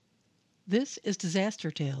This is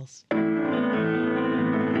Disaster Tales.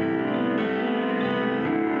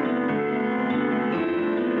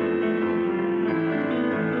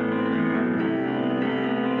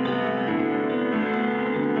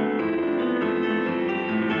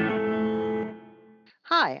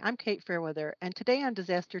 Hi, I'm Kate Fairweather, and today on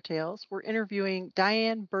Disaster Tales, we're interviewing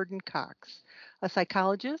Diane Burden Cox, a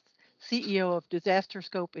psychologist, CEO of Disaster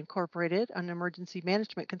Scope Incorporated, an emergency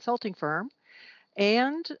management consulting firm,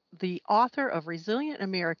 and the author of Resilient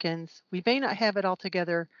Americans. We may not have it all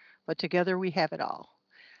together, but together we have it all.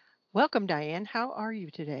 Welcome, Diane. How are you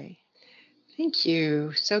today? Thank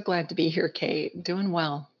you. So glad to be here, Kate. Doing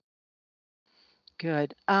well.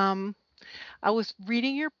 Good. I was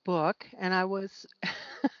reading your book, and I was,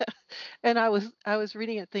 I was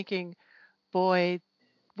reading it, thinking, boy,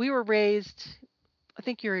 we were raised. I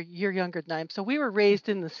think you're a year younger than I am. So we were raised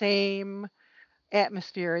in the same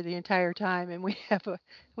atmosphere the entire time, and we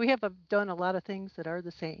have done a lot of things that are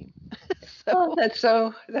the same. Oh,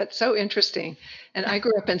 So that's so interesting. And I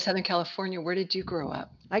grew up in Southern California. Where did you grow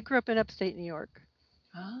up? I grew up in upstate New York.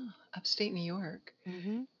 Ah, upstate New York.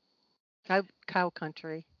 hmm Cow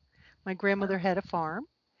country. My Wow. grandmother had a farm,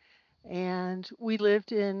 and we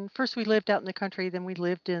lived out in the country, then we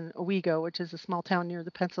lived in Owego, which is a small town near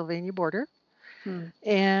the Pennsylvania border. Hmm.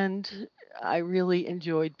 And I really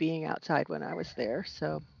enjoyed being outside when I was there.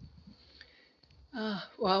 So,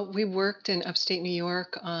 Well, we worked in upstate New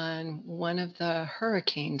York on one of the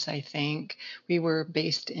hurricanes, I think. We were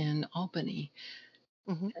based in Albany,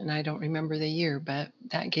 mhm. and I don't remember the year, but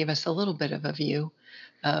that gave us a little bit of a view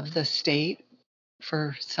of the state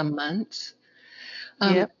for some months.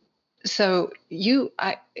 Um, Yep. So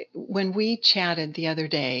when we chatted the other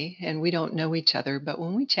day, and we don't know each other, but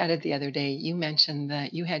when we chatted the other day, you mentioned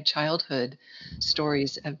that you had childhood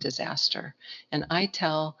stories of disaster. And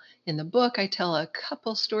in the book, I tell a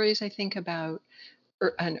couple stories, I think, about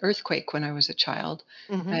an earthquake when I was a child,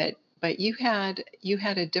 hmm but you had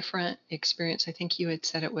a different experience. I think you had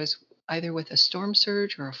said it was either with a storm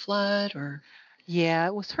surge or a flood or Yeah,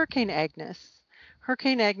 it was Hurricane Agnes.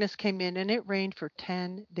 Hurricane Agnes came in and it rained for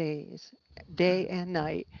 10 days, day and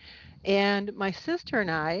night. And my sister and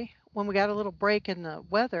I, when we got a little break in the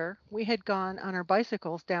weather, we had gone on our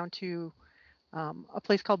bicycles down to a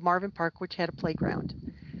place called Marvin Park, which had a playground.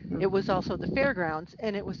 It Mm. was also the fairgrounds,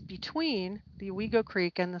 and it was between the Owego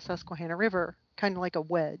Creek and the Susquehanna River, kind of like a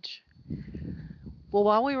wedge. Well,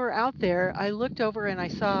 while we were out there, I looked over and I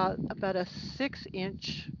saw about a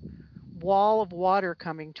 6-inch wall of water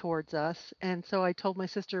coming towards us. And so I told my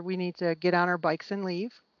sister we need to get on our bikes and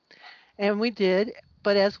leave. And we did.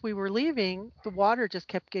 But as we were leaving, the water just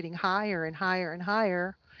kept getting higher and higher and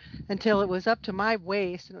higher until it was up to my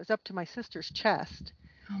waist and it was up to my sister's chest.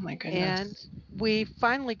 Oh my And goodness. we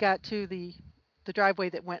finally got to the driveway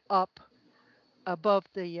that went up above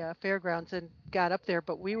the fairgrounds and got up there.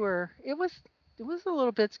 But it was a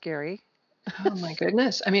little bit scary. Oh my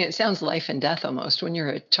goodness. I mean, it sounds life and death almost when you're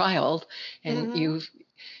a child and hmm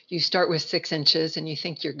you start with 6 inches and you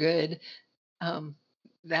think you're good. Um,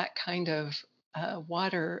 that kind of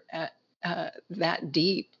water at that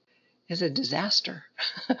deep is a disaster.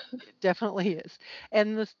 It definitely is.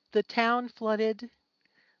 And the town flooded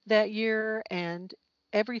that year, and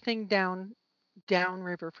everything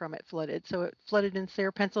downriver from it flooded. So it flooded in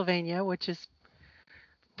Sayre, Pennsylvania, which is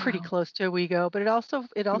pretty Wow. close to Owego, but it also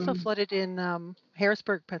Mm. flooded in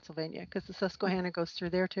Harrisburg, Pennsylvania, because the Susquehanna goes through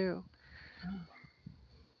there too.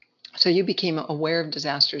 So you became aware of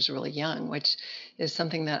disasters really young, which is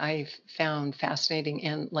something that I've found fascinating.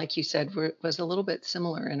 And like you said, was a little bit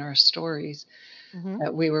similar in our stories hmm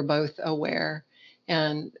that we were both aware.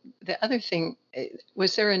 And the other thing,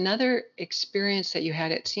 was there another experience that you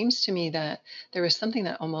had? It seems to me that there was something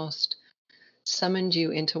that almost summoned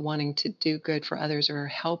you into wanting to do good for others or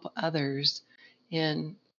help others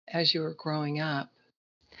in as you were growing up.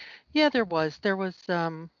 Yeah, there was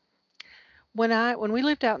when we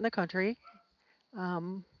lived out in the country,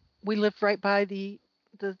 um, we lived right by the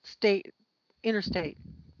state interstate,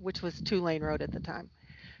 which was 2-lane road at the time.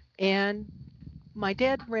 And my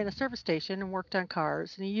dad ran a service station and worked on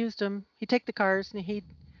cars, and he used them. He'd take the cars and he'd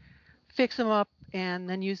fix them up and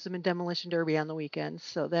then use them in demolition derby on the weekends.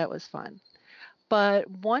 So that was fun. But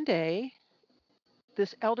one day,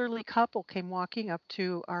 this elderly couple came walking up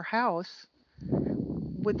to our house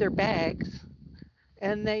with their bags,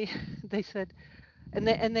 and they they said, and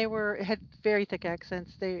they were had very thick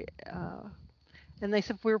accents. And they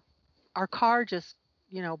said, "We're our car just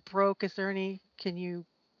broke. Is there any? Can you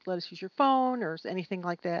let us use your phone or anything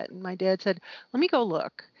like that?" And my dad said, "Let me go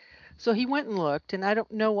look." So he went and looked, and I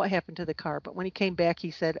don't know what happened to the car, but when he came back,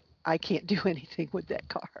 he said, I can't do anything with that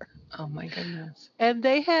car. Oh my goodness. And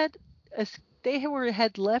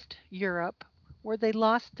had left Europe where they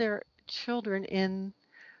lost their children in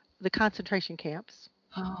the concentration camps.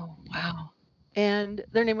 Oh, wow. And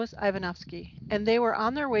their name was Ivanovsky. And they were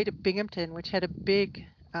on their way to Binghamton, which had a big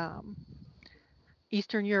um,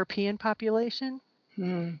 Eastern European population.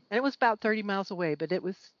 Hmm. And it was about 30 miles away, but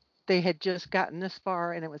they had just gotten this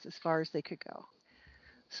far and it was as far as they could go.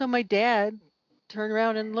 So my dad turned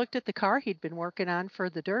around and looked at the car he'd been working on for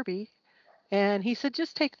the Derby and he said,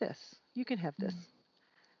 just take this. You can have this.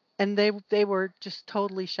 And they were just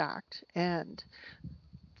totally shocked. And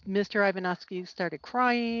Mr. Ivanovsky started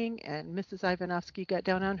crying, and Mrs. Ivanovsky got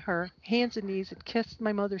down on her hands and knees and kissed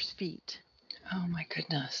my mother's feet. Oh my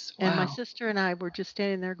goodness. And my Wow. sister and I were just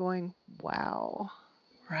standing there going, "Wow."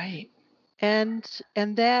 Right. And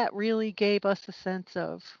that really gave us a sense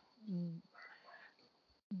of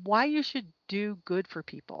why you should do good for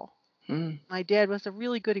people. Hmm. My dad was a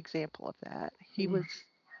really good example of that. Hmm.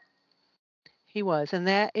 He was, and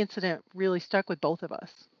that incident really stuck with both of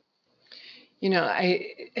us.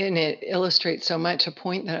 And it illustrates so much a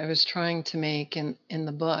point that I was trying to make in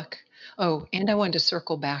the book. Oh, and I wanted to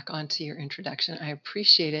circle back onto your introduction. I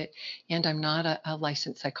appreciate it. And I'm not a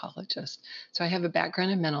licensed psychologist. So I have a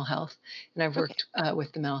background in mental health, and I've Okay. worked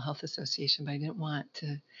with the Mental Health Association, but I didn't want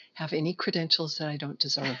to have any credentials that I don't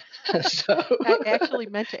deserve. So, I actually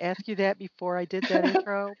meant to ask you that before I did that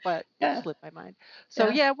intro, but yeah, slipped my mind. So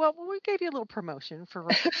yeah. yeah, well, we gave you a little promotion for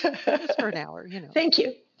just for an hour, Thank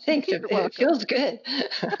you. Thanks. You're It welcome. feels good.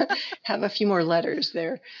 Have a few more letters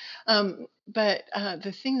there. But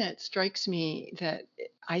the thing that strikes me that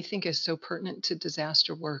I think is so pertinent to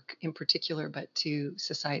disaster work in particular, but to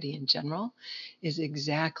society in general, is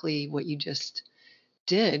exactly what you just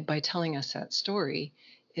did by telling us that story.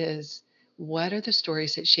 Is what are the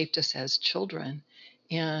stories that shaped us as children,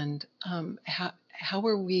 and how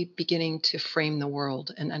are we beginning to frame the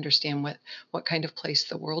world and understand what kind of place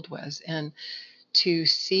the world was. And to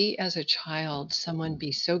see as a child someone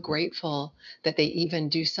be so grateful that they even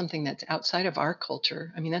do something that's outside of our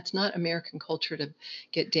culture. I mean, that's not American culture to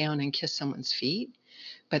get down and kiss someone's feet,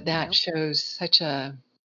 but that Nope. shows such a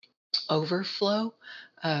overflow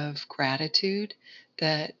of gratitude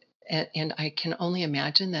that and I can only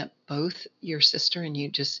imagine that both your sister and you,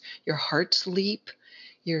 just your hearts leap.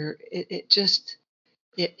 It just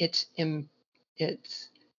it's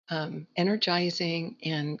energizing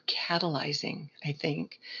and catalyzing, I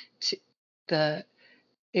think, to the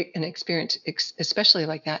an experience especially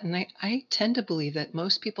like that. And I tend to believe that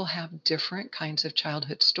most people have different kinds of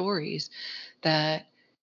childhood stories that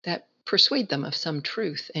persuade them of some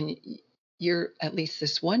truth. And you're, at least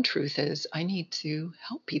this one truth is, I need to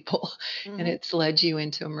help people. And Mhm. it's led you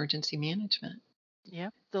into emergency management.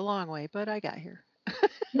 Yep. The long way, but I got here.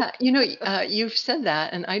 Yeah, you've said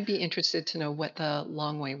that, and I'd be interested to know what the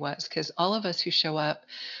long way was, because all of us who show up,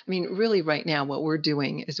 I mean, really, right now, what we're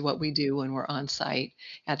doing is what we do when we're on site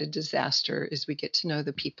at a disaster, is we get to know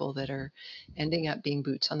the people that are ending up being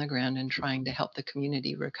boots on the ground and trying to help the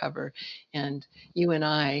community recover. And you and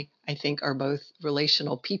I think, are both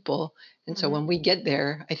relational people, and so Mhm. when we get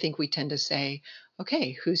there, I think we tend to say,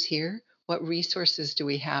 okay, who's here? What resources do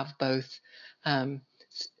we have, both um,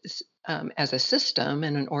 as a system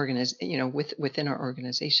and within our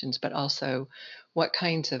organizations, but also what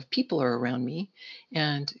kinds of people are around me,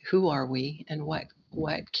 and who are we, and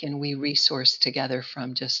what can we resource together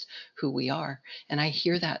from just who we are. And I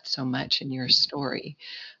hear that so much in your story,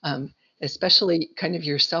 especially kind of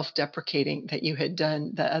your self-deprecating that you had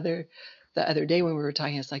done the other day when we were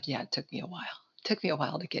talking. It's like, yeah, it took me a while. It took me a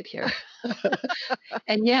while to get here.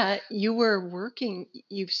 And yet you were working,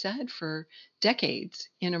 you've said, for decades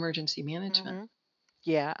in emergency management. Mhm.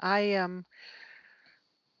 Yeah,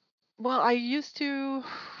 well, I used to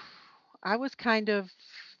I was kind of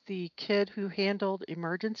the kid who handled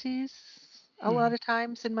emergencies a lot Hmm. of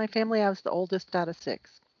times in my family. I was the oldest out of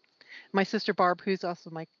 6. My sister Barb, who's also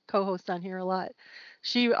my co-host on here a lot,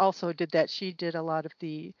 she also did that. She did a lot of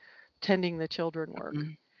the tending the children work.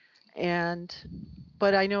 Mm. And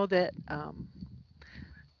but I know that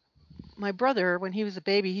my brother, when he was a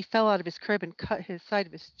baby, he fell out of his crib and cut his side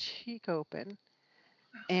of his cheek open.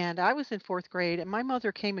 And I was in 4th grade, and my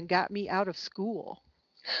mother came and got me out of school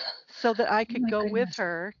so that I Oh could my go with goodness.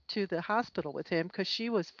 her to the hospital with him because she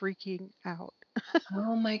was freaking out.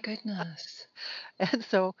 Oh my goodness. And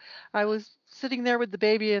so I was sitting there with the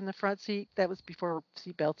baby in the front seat. That was before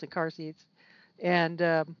seat belts and car seats. And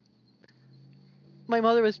my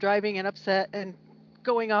mother was driving and upset and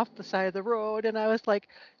going off the side of the road. And I was like,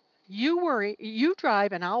 you worry, you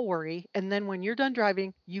drive and I'll worry. And then when you're done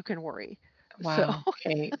driving, you can worry. So, Wow.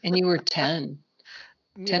 Okay. And you were 10,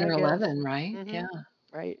 yeah, 10 I or guess. 11, right? Mhm. Yeah,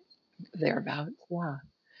 Right. thereabouts. Yeah.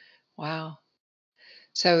 Wow.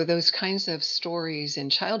 So those kinds of stories in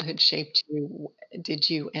childhood shaped you. Did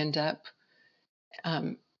you end up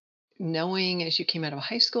um, knowing as you came out of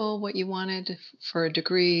high school what you wanted for a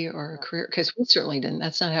degree or a No. career? Because we certainly didn't.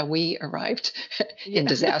 That's not how we arrived Yeah. in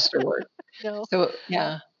disaster work. No. So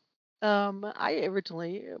yeah. I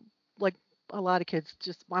originally, like a lot of kids,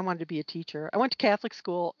 just I wanted to be a teacher. I went to Catholic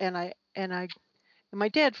school, and my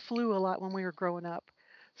dad flew a lot when we were growing up.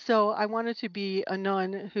 So I wanted to be a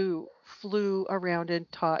nun who flew around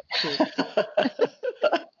and taught kids.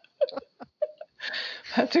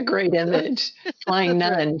 That's a great image. Flying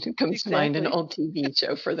That's right. Nun comes to mind, an Exactly. old TV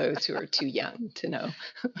show for those who are too young to know.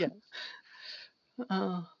 Yes.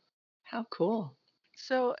 Oh, how cool.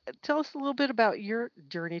 So tell us a little bit about your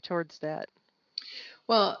journey towards that.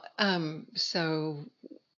 Well, so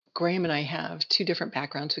Graham and I have two different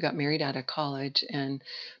backgrounds. We got married out of college, and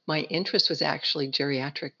my interest was actually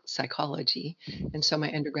geriatric psychology. And so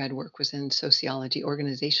my undergrad work was in sociology,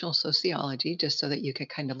 organizational sociology, just so that you could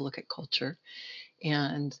kind of look at culture.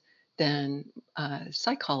 And then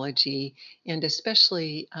psychology, and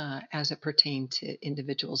especially as it pertained to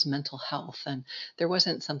individuals' mental health. And there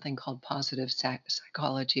wasn't something called positive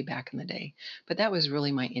psychology back in the day, but that was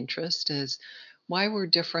really my interest. Is why were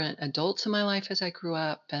different adults in my life as I grew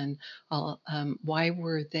up, and why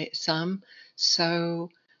were they some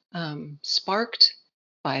so sparked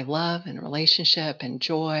by love and relationship and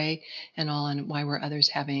joy and all, and why were others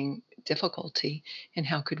having difficulty, and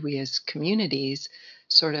how could we as communities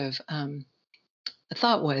sort of the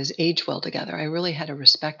thought was age well together. I really had a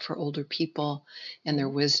respect for older people and their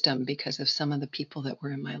Mhm. wisdom because of some of the people that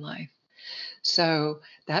were in my life. So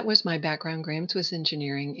that was my background. Graham's was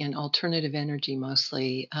engineering in alternative energy,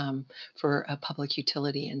 mostly for a public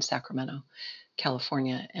utility in Sacramento,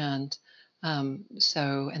 California. And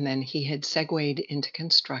then he had segued into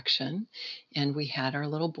construction, and we had our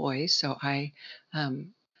little boys. So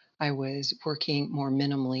um, I was working more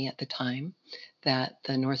minimally at the time that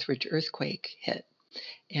the Northridge earthquake hit.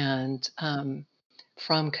 And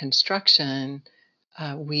from construction,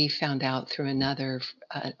 we found out through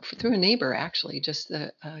through a neighbor, actually, just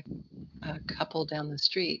a couple down the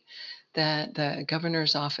street, that the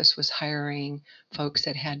governor's office was hiring folks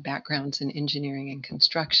that had backgrounds in engineering and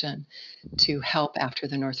construction to help after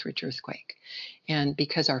the Northridge earthquake. And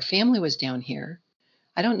because our family was down here,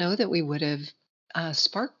 I don't know that we would have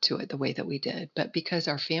sparked to it the way that we did, but because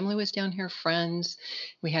our family was down here, friends,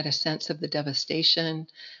 we had a sense of the devastation.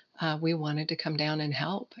 We wanted to come down and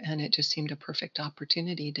help, and it just seemed a perfect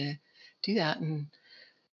opportunity to do that. And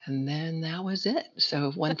then that was it.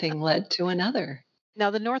 So one thing led to another. Now,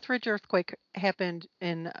 the Northridge earthquake happened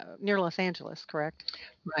in near Los Angeles, correct?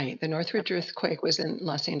 Right. The Northridge Okay. earthquake was in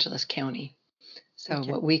Los Angeles County. So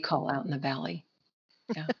Okay. what we call out in the valley.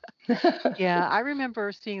 Yeah. Yeah, I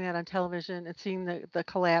remember seeing that on television and seeing the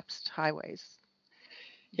collapsed highways.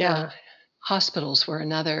 The Yeah. Hospitals were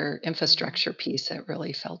another Mhm. infrastructure piece that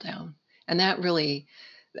really fell down. And that really,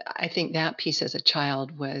 I think that piece as a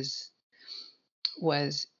child was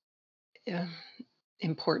uh,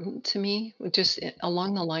 important to me, just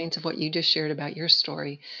along the lines of what you just shared about your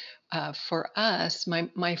story. For us,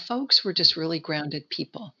 my folks were just really grounded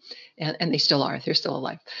people, and they still are. They're still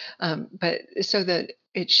alive. But so that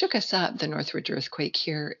it shook us up, the Northridge earthquake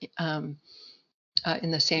here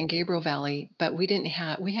in the San Gabriel Valley. But we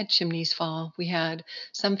had chimneys fall. We had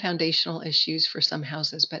some foundational issues for some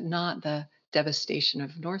houses, but not the devastation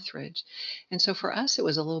of Northridge. And so for us, it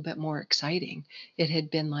was a little bit more exciting. It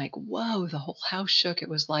had been like, whoa, the whole house shook. It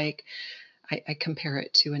was like, I compare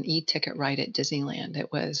it to an e-ticket ride at Disneyland.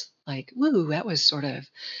 It was like, woo, that was sort of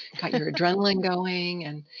got your adrenaline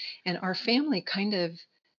going. And our family kind of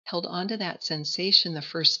held on to that sensation the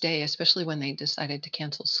first day, especially when they decided to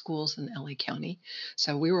cancel schools in LA County.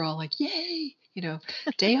 So we were all like, yay,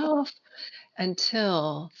 day off,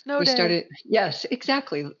 until Snow we day. started. Yes,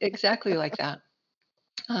 exactly like that.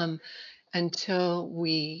 Um, until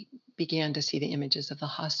we began to see the images of the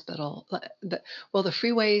hospital. Well, the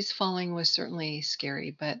freeways falling was certainly scary,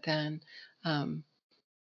 but then, oh,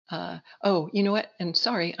 you know what? And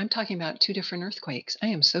sorry, I'm talking about two different earthquakes. I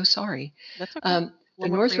am so sorry. That's okay. The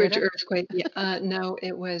Loma Northridge Prieta. earthquake. Yeah, no,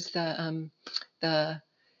 it was the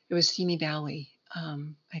it was Simi Valley.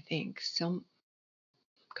 I think so.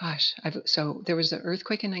 Gosh, so there was an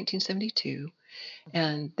earthquake in 1972, Mhm.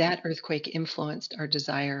 and that earthquake influenced our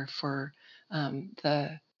desire for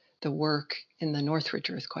the the work in the Northridge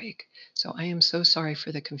earthquake. So I am so sorry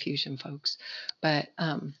for the confusion, folks. But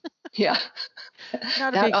yeah,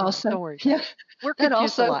 Not a that big deal. also, Don't worry, yeah, guys. We're that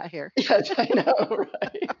confused a also, lot here. yes, I know,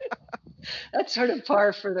 right? That's sort of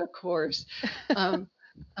par for the course. Um,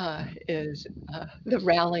 is the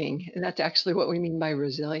rallying, and that's actually what we mean by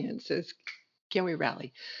resilience. Is can we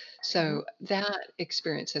rally? Hmm. So that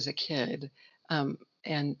experience as a kid, um,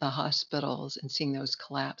 and the hospitals and seeing those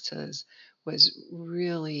collapses was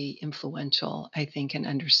really influential, I think, in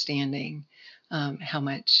understanding how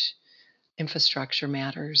much infrastructure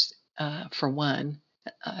matters, for one,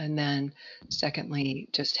 and then secondly,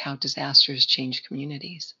 just how disasters change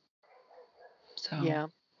communities. So, Yeah,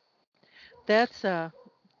 that's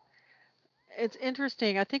it's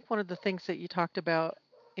interesting. I think one of the things that you talked about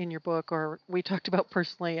in your book, or we talked about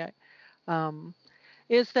personally, um,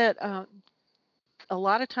 is that a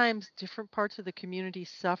lot of times different parts of the community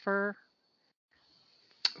suffer.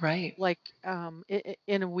 right. Like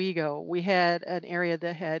in Owego, we had an area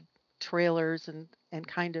that had trailers and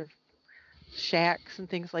kind of shacks and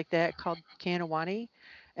things like that called Kanawani,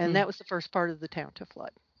 and Mm, that was the first part of the town to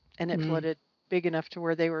flood, and it mm, flooded big enough to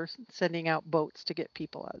where they were sending out boats to get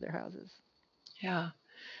people out of their houses. yeah.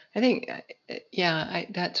 I think, yeah,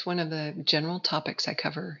 that's one of the general topics I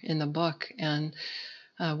cover in the book. And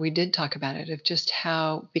we did talk about it of just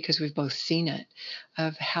how, because we've both seen it,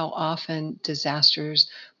 of how often disasters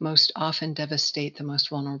most often devastate the most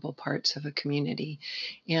vulnerable parts of a community.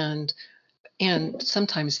 And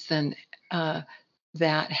sometimes then uh,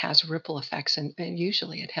 that has ripple effects, and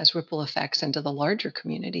usually it has ripple effects into the larger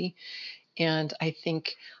community. And I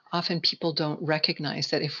think often people don't recognize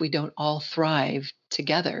that if we don't all thrive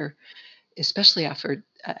together, especially after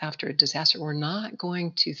a disaster, we're not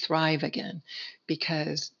going to thrive again,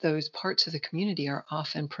 because those parts of the community are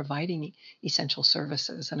often providing essential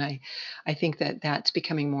services. And I think that that's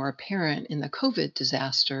becoming more apparent in the COVID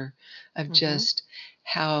disaster, of Hmm. just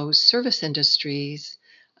how service industries,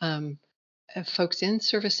 um, folks in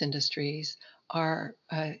service industries are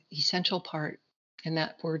an essential part, and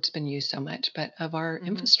that word's been used so much, but of our Hmm.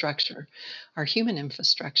 infrastructure, our human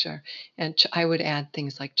infrastructure. And I would add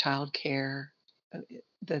things like childcare, uh,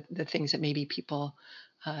 the things that maybe people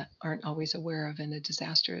aren't always aware of in a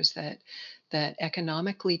disaster, is that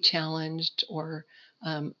economically challenged, or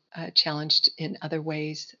challenged in other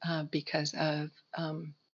ways, because of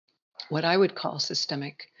what I would call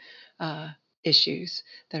systemic uh, issues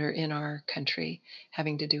that are in our country,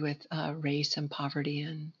 having to do with race and poverty,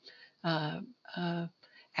 and uh, uh,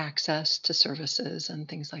 access to services and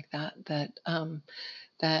things like that.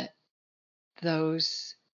 That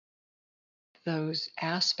those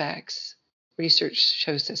aspects, research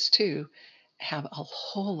shows us too, have a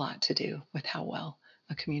whole lot to do with how well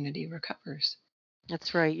a community recovers.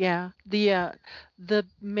 That's right. Yeah. The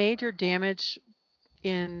major damage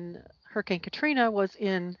in Hurricane Katrina was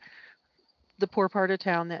in the poor part of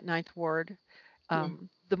town, that ninth ward. Mm,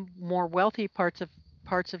 The more wealthy parts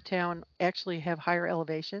of town actually have higher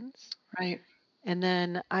elevations. right. And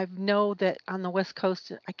then I know that on the West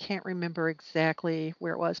Coast, I can't remember exactly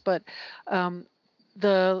where it was, but um,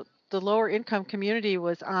 the lower income community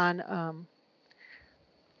was on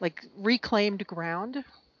like reclaimed ground,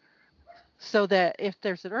 so that if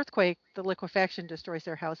there's an earthquake, the liquefaction destroys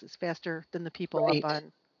their houses faster than the people up Right.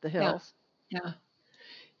 on the Yeah. hills. Yeah.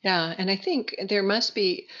 Yeah, and I think there must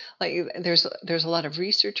be, like, there's a lot of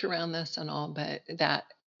research around this and all, but that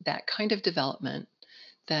kind of development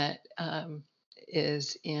that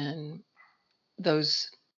is in those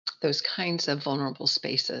kinds of vulnerable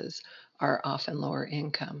spaces are often lower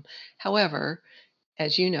income. However,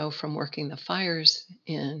 as you know from working the fires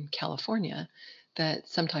in California, that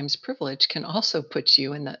sometimes privilege can also put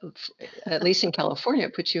you in the, at least in California,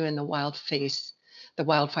 it puts you in the the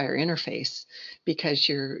wildfire interface, because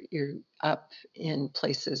you're up in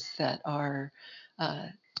places that are uh,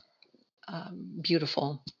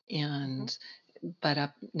 beautiful, Hmm. and but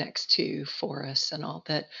up next to forests and all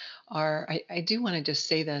that are. I do want to just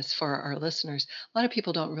say this for our listeners. A lot of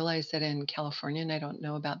people don't realize that in California, and I don't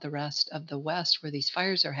know about the rest of the West where these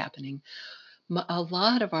fires are happening, a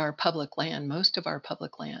lot of our public land, most of our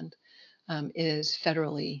public land, is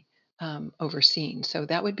federally overseen. So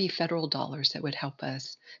that would be federal dollars that would help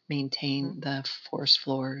us Hmm. maintain the forest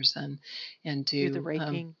floors, and Do the do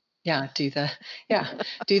raking. yeah, yeah,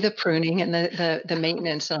 do the pruning and the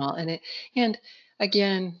maintenance and all. And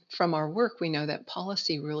again, from our work, we know that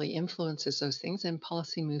policy really influences those things, and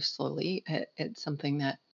policy moves slowly. It's something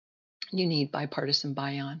that you need bipartisan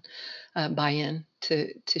buy-in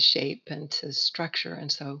to shape and to structure.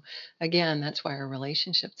 And so, again, that's why our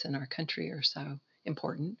relationships in our country are so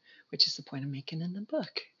important. which is the point I'm making in the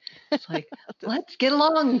book. It's like, let's get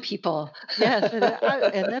along, people. Yes,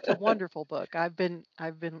 and that's a wonderful book. I've been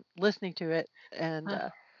listening to it, and Uh,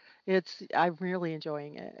 I'm really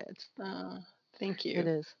enjoying it. uh, Thank It you.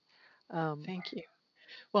 is. Um, Thank you.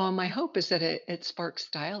 Well, my hope is that it sparks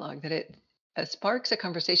dialogue, that it sparks a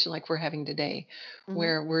conversation like we're having today, mhm.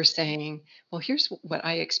 where we're saying, well, here's what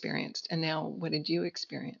I experienced, and now what did you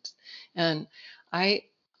experience? And I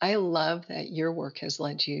I love that your work has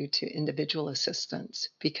led you to individual assistance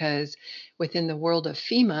because within the world of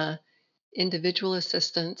FEMA, individual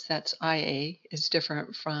assistance, that's IA, is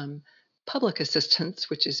different from public assistance,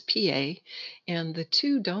 which is PA, and the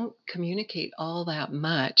two don't communicate all that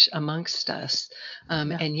much amongst us.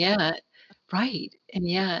 No, And yet, right, and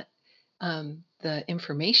yet the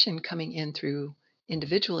information coming in through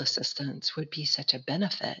individual assistance would be such a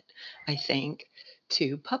benefit, I think,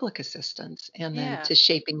 to public assistance and then yeah. to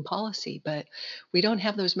shaping policy. But we don't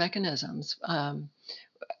have those mechanisms.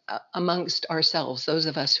 Amongst ourselves, those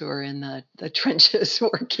of us who are in the trenches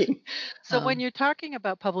working. So when Um, you're talking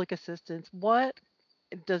about public assistance, what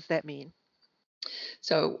does that mean?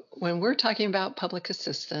 so when we're talking about public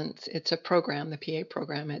assistance, it's a program, the PA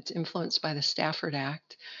program. It's influenced by the Stafford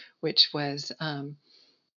Act, which was uh,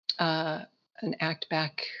 an act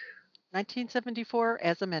back. 1974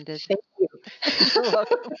 as amended. Thank you. You're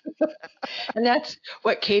welcome. And that's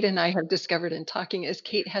what Kate and I have discovered in talking is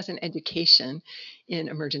Kate has an education in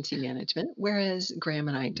emergency management, whereas Graham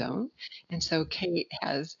and I don't. And so Kate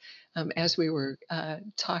has, as we were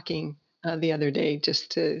talking the other day,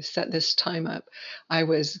 just to set this time up, I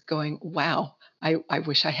was going, wow, I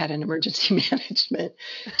wish I had an emergency management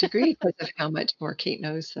degree because of how much more Kate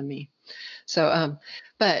knows than me. So,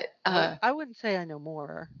 but I wouldn't say I know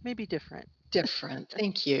more, maybe different. different.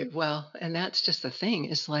 Thank you. Well, and that's just the thing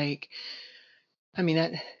is like, I mean,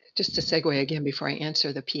 that just to segue again before I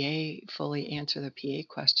answer the fully answer the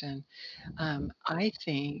PA question, I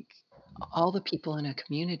think all the people in a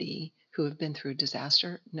community who have been through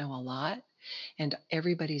disaster know a lot, and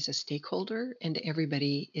everybody's a stakeholder, and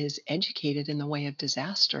everybody is educated in the way of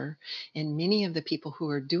disaster. And many of the people who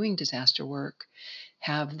are doing disaster work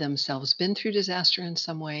have themselves been through disaster in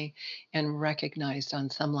some way and recognized on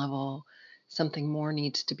some level something more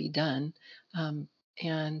needs to be done.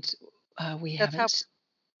 And we That's how haven't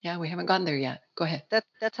yeah, we haven't gotten there yet. Go ahead.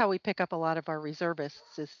 that's how we pick up a lot of our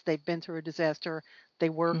reservists is they've been through a disaster, they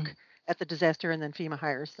Mm, work at the disaster, and then FEMA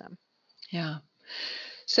hires them. yeah.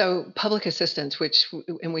 So public assistance,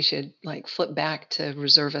 and we should like flip back to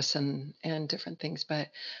reservists and different things, but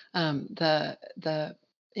the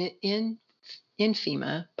in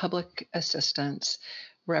FEMA, public assistance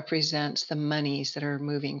represents the monies that are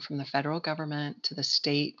moving from the federal government to the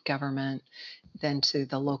state government, then to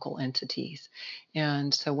the local entities.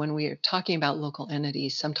 And so when we are talking about local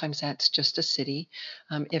entities, sometimes that's just a city.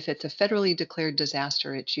 If it's a federally declared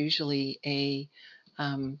disaster, it's usually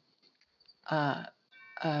um, uh,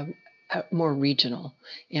 uh, more regional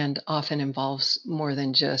and often involves more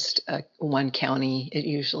than just one county. It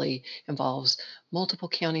usually involves multiple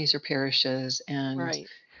counties or parishes Right.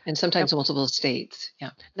 and Now, sometimes multiple states.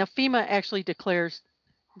 Yeah. now FEMA actually declares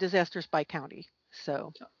disasters by county.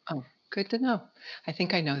 So, Oh, good to know. I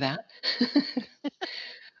think mm, I know that.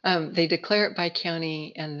 They declare it by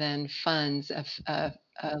county, and then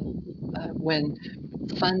when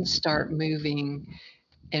funds start moving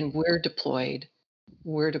and we're deployed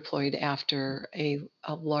after a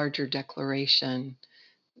larger declaration.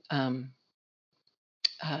 Um,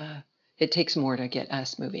 uh, it takes more to get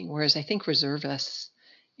us moving. Whereas I think reservists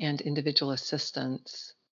and individual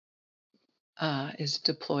assistance is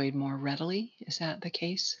deployed more readily. Is that the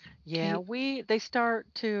case, yeah, Kate? they start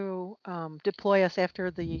to deploy us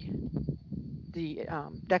after the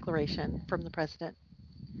declaration from the president,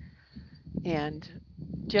 and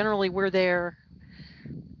generally we're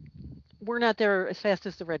not there as fast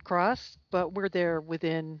as the Red Cross, but we're there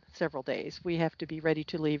within several days. We have to be ready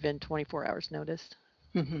to leave in 24 hours notice.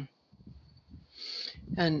 Hmm.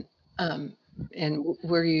 And um, and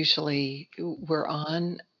we're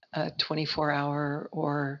on a 24-hour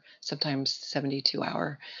or sometimes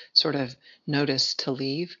 72-hour sort of notice to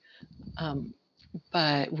leave. Um,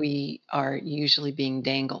 but we are usually being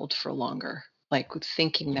dangled for longer, like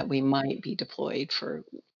thinking that we might be deployed for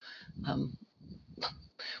um,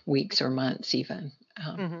 weeks or months, even.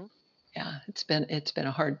 Um, Hmm. yeah, it's been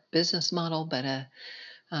a hard business model, but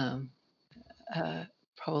um, a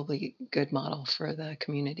probably good model for the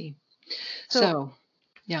community. So So,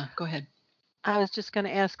 yeah, go ahead. I was just going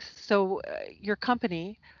to ask, so your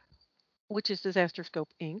company, which is Disaster Scope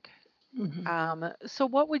Inc. Hmm. So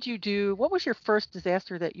what would you do? What was your first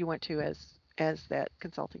disaster that you went to as? as that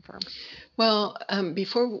consulting firm? Well,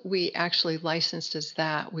 before we actually licensed as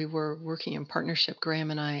that, we were working in partnership,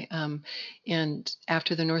 Graham and I. And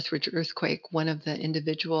after the Northridge earthquake, one of the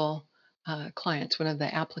individual clients, one of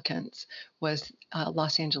the applicants, was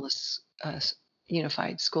Los Angeles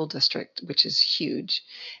Unified School District, which is huge,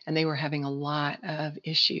 and they were having a lot of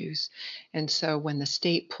issues. And so when the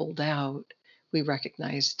state pulled out, we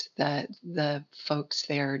recognized that the folks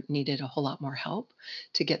there needed a whole lot more help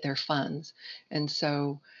to get their funds. And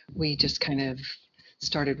so we just kind of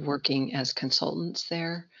started working as consultants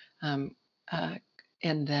there, um, uh,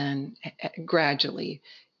 and then gradually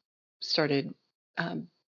started um,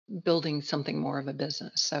 building something more of a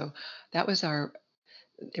business. So that was our.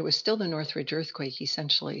 It was still the Northridge earthquake,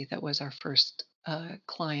 essentially. That was our first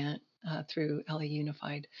client through LA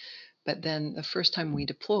Unified. But then the first time we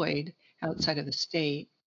deployed outside of the state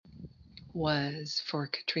was for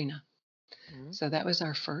Katrina. Mhm. So that was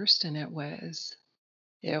our first, and it was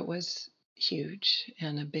huge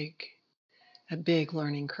and a big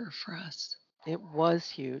learning curve for us. It was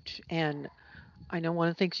huge. And I know one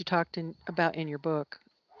of the things you talked about in your book,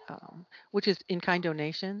 which is in-kind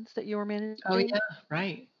donations that you were Oh managing. yeah,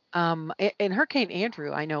 right. In Hurricane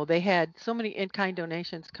Andrew, I know they had so many in-kind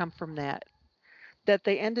donations come from that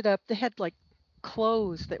they ended up, they had like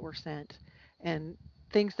clothes that were sent and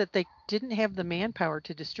things that they didn't have the manpower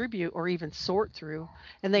to distribute or even sort through.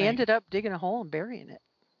 And they Right. ended up digging a hole and burying it.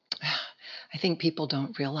 I think people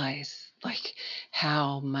don't realize like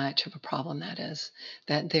how much of a problem that is.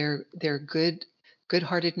 That their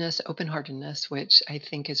good-heartedness, open-heartedness, which I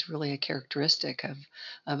think is really a characteristic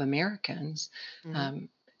of Americans, Hmm. um,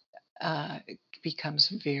 uh, becomes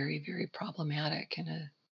very, very problematic in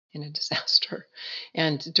a disaster.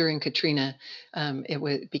 And during Katrina,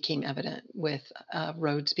 became evident with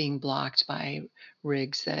roads being blocked by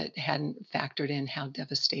rigs that hadn't factored in how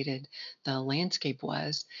devastated the landscape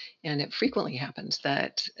was. And it frequently happens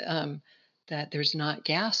that there's not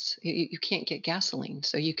gas. You can't get gasoline,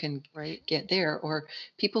 so you can Right. get there. Or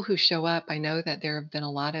people who show up. I know that there have been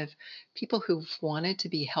a lot of people who've wanted to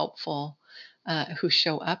be helpful who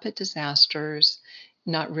show up at disasters,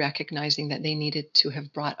 not recognizing that they needed to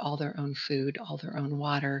have brought all their own food, all their own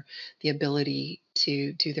water, the ability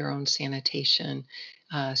to do their own sanitation,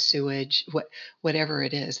 sewage, whatever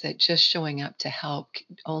it is, that just showing up to help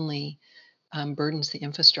only burdens the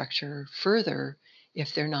infrastructure further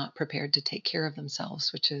if they're not prepared to take care of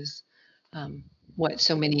themselves, which is what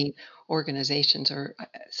so many organizations are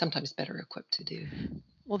sometimes better equipped to do.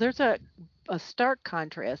 Well, there's a stark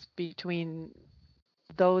contrast between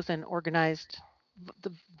those and organized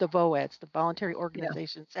the VOADs, the voluntary Yeah.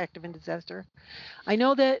 organizations active in disaster. I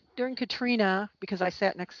know that during Katrina, because I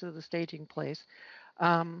sat next to the staging place,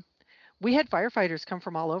 um, we had firefighters come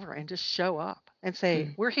from all over and just show up and say,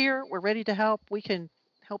 Mm. "We're here. We're ready to help. We can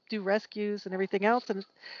help do rescues and everything else." And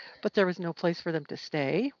but there was no place for them to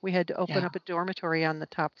stay. We had to open Yeah. up a dormitory on the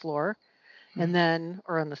top floor, Mm. and then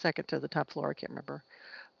or on the second to the top floor. I can't remember.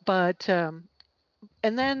 But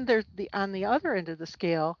and then there's the on the other end of the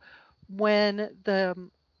scale, when the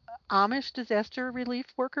Amish disaster relief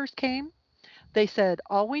workers came, they said,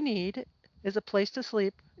 all we need is a place to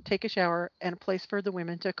sleep, take a shower, and a place for the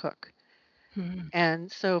women to cook. Mm.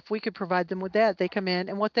 And so if we could provide them with that, they come in.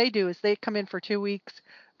 And what they do is they come in for 2 weeks,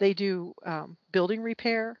 they do building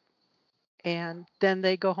repair, and then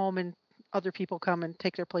they go home and other people come and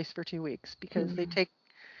take their place for 2 weeks because they Mm. take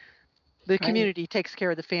the Right. community takes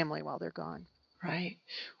care of the family while they're gone. Right.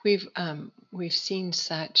 We've seen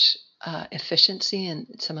such efficiency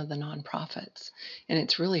in some of the nonprofits, and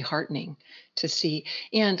it's really heartening to see.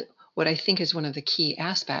 And what I think is one of the key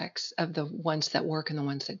aspects of the ones that work and the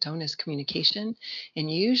ones that don't is communication, and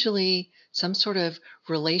usually some sort of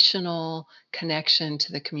relational connection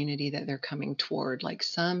to the community that they're coming toward, like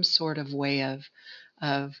some sort of way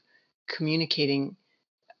of communicating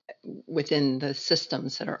within the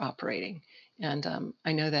systems that are operating. And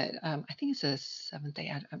I know that I think it's a Seventh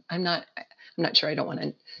Day. I'm not sure. I don't want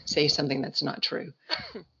to say something that's not true.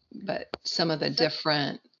 But some of the Se-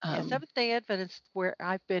 different. yeah, Seventh Day Adventists, where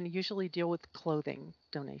I've been, usually deal with clothing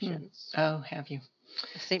donations. Oh, have you?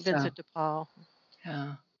 St. So, Vincent de Paul,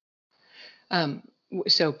 uh,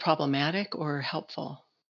 so problematic or helpful?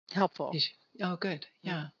 helpful. Oh, good. Mm.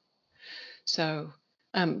 Yeah. So,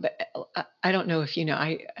 but I don't know if you know,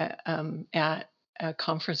 at a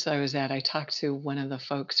conference I was at, I talked to one of the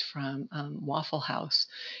folks from Waffle House,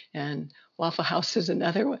 and Waffle House is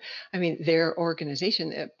another one. I mean, their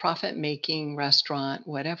organization, profit making restaurant,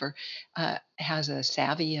 whatever, has a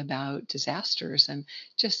savvy about disasters, and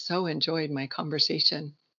just so enjoyed my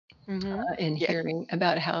conversation Mhm. and Yes. hearing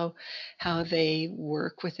about how they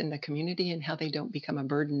work within the community and how they don't become a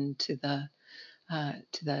burden to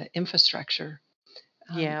the infrastructure.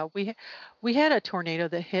 Um, Yeah, we had a tornado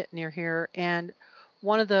that hit near here, and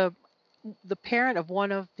one of the parent of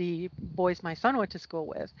one of the boys my son went to school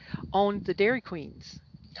with owned the Dairy Queens.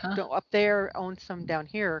 huh? Go up there, owned some down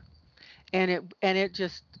here, and it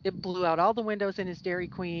just it blew out all the windows in his Dairy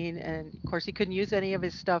Queen, and of course he couldn't use any of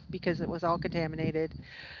his stuff because it was all contaminated.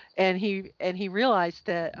 And he realized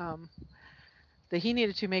that he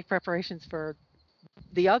needed to make preparations for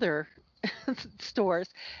the other stores,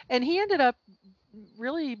 and he ended up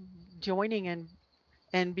really joining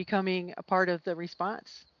and becoming a part of the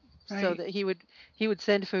response so Right. that he would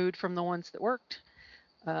send food from the ones that worked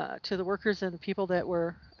to the workers and the people that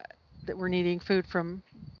were needing food from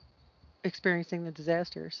experiencing the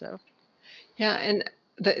disaster. So Yeah, and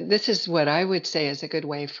this is what I would say is a good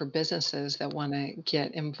way for businesses that want to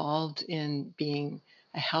get involved in being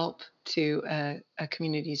a help to a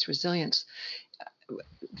community's resilience.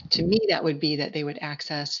 To me, that would be that they would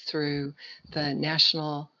access through the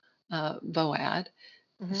national VOAD.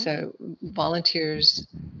 hmm So volunteers,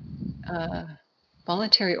 uh,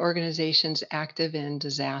 voluntary organizations active in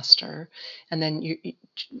disaster, and then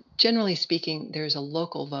generally speaking, there's a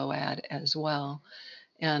local VOAD as well.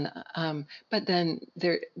 And but then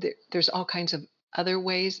there's all kinds of other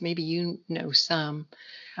ways. Maybe you know some.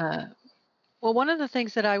 Uh, well, one of the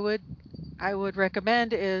things that I would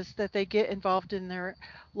recommend is that they get involved in their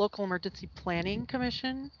local emergency planning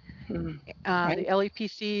commission. hmm, The right,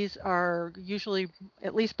 LEPCs are usually,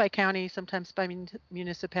 at least by county, sometimes by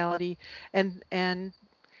municipality, and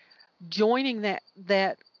joining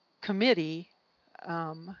that committee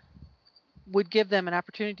um, would give them an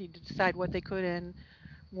opportunity to decide what they could and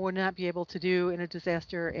would not be able to do in a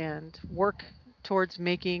disaster and work towards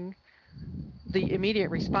making the immediate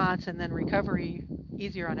response and then recovery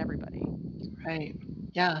easier on everybody. right.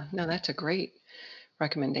 Yeah, no, that's a great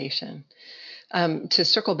recommendation. To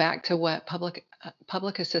circle back to what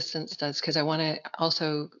public assistance does, because I want to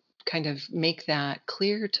also kind of make that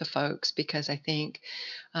clear to folks, because I think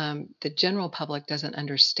the general public doesn't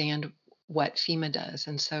understand what FEMA does,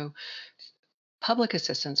 and so public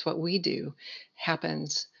assistance, what we do,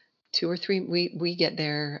 happens 2 or 3. We get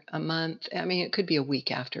there a month. I mean, it could be a week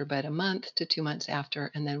after, but a month to 2 months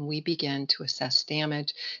after, and then we begin to assess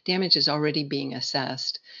damage. Damage is already being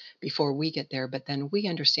assessed before we get there, but then we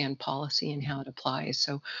understand policy and how it applies.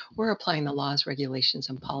 So we're applying the laws, regulations,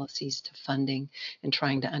 and policies to funding and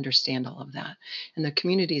trying to understand all of that. And the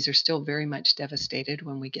communities are still very much devastated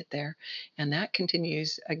when we get there, and that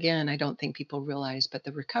continues. Again, I don't think people realize, but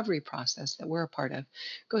the recovery process that we're a part of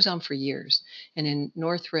goes on for years. And in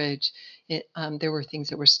Northridge, there were things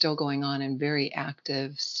that were still going on in very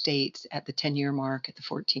active states at the 10-year mark, at the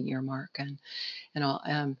 14-year mark, and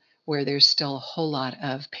all. Where there's still a whole lot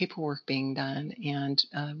of paperwork being done and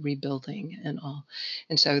rebuilding and all.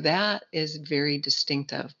 And so that is very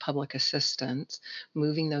distinctive public assistance,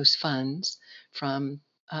 moving those funds from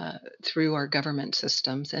through our government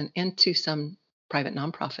systems and into some private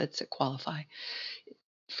nonprofits that qualify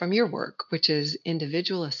from your work, which is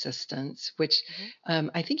individual assistance, which Mhm.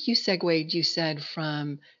 I think you segued, you said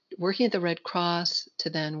from working at the Red Cross to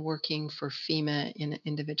then working for FEMA in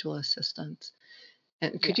individual assistance.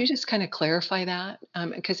 And could Yeah, you just kind of clarify that?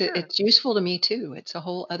 Because sure. it's useful to me too. It's a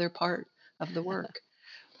whole other part of the work.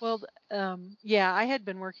 Well, yeah, I had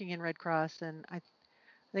been working in Red Cross, and I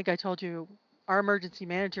think I told you our emergency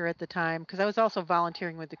manager at the time, because I was also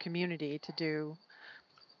volunteering with the community to do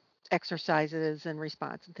exercises and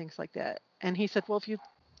response and things like that. And he said, "Well,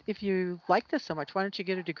 if you like this so much, why don't you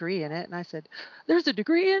get a degree in it?" And I said, "There's a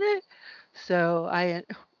degree in it." So I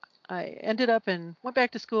ended up and went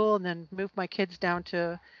back to school and then moved my kids down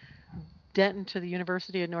to Denton to the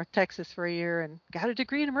University of North Texas for a year and got a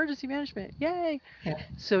degree in emergency management. Yay! Yeah.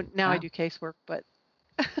 So now I Wow. do casework, but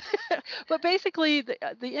but basically the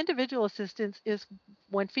individual assistance is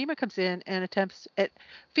when FEMA comes in and attempts at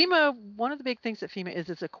FEMA. One of the big things that FEMA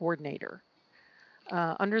is a coordinator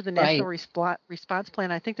under the Right. National Response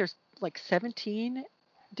Plan. I think there's like 17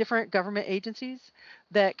 different government agencies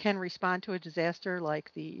that can respond to a disaster,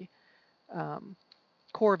 like the um,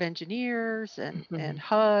 Corps of Engineers and Mhm.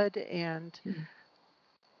 HUD and Mhm.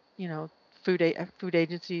 you know food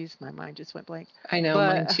agencies. My mind just went blank. I know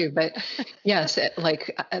mine But too, but yes, like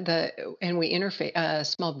the and we interface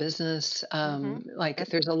small business. hmm Like that's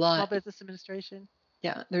there's a Small lot. Business Administration.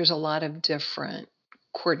 Yeah, there's a lot of different.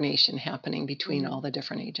 coordination happening between all Mhm. the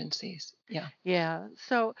different agencies. Yeah. Yeah.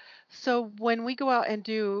 So when we go out and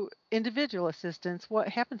do individual assistance, what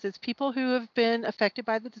happens is people who have been affected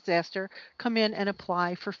by the disaster come in and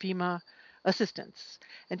apply for FEMA assistance.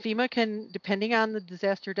 And FEMA can, depending on the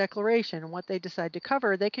disaster declaration and what they decide to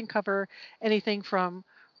cover, they can cover anything from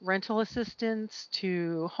rental assistance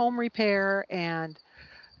to home repair and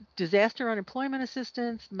disaster unemployment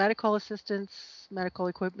assistance, medical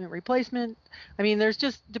equipment replacement. I mean, there's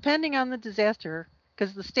just depending on the disaster,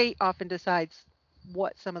 because the state often decides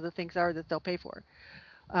what some of the things are that they'll pay for.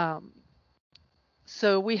 Um,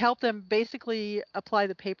 so we help them basically apply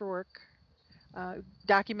the paperwork, uh,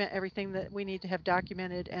 document everything that we need to have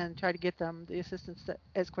documented, and try to get them the assistance that,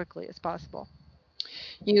 as quickly as possible.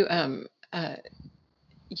 You uh,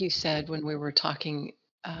 you said when we were talking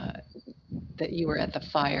uh, that you were at the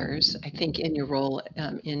fires, I think in your role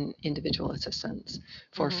in individual assistance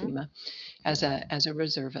for Hmm. FEMA as a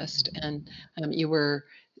reservist, and you were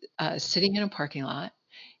sitting in a parking lot,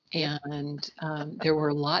 Yep. and there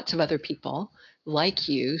were lots of other people like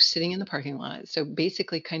you sitting in the parking lot. So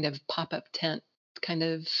basically, kind of pop up tent, kind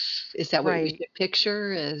of. Is that what we Right. should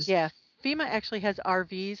picture? Is Yeah. FEMA actually has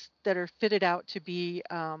RVs that are fitted out to be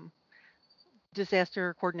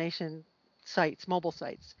disaster coordination sites, mobile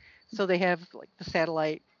sites. So they have like the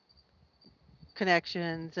satellite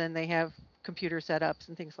connections and they have computer setups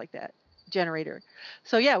and things like that, generator.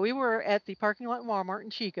 So yeah, we were at the parking lot in Walmart in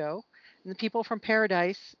Chico, and the people from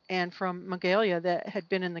Paradise and from Magalia that had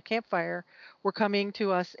been in the campfire were coming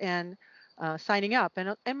to us and signing up.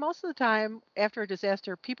 And most of the time after a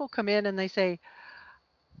disaster, people come in and they say,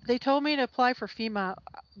 "They told me to apply for FEMA.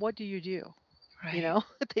 What do you do?" You right, know,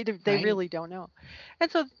 they right. really don't know.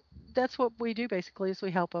 And so that's what we do basically is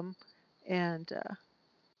we help them, and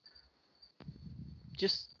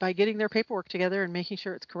just by getting their paperwork together and making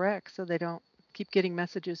sure it's correct so they don't keep getting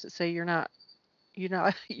messages that say you're not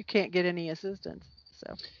you can't get any assistance.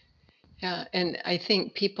 So Yeah, and I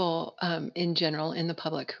think people in general, in the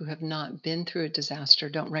public who have not been through a disaster,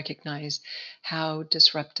 don't recognize how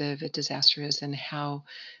disruptive a disaster is and how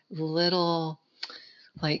little,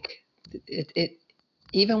 like, it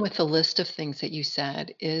even with the list of things that you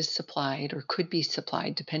said is supplied or could be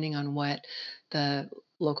supplied, depending on what the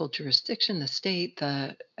local jurisdiction, the state,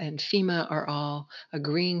 the and FEMA are all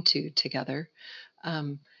agreeing to together.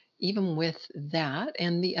 Um, Even with that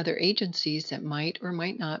and the other agencies that might or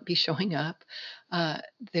might not be showing up, uh,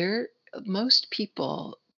 there most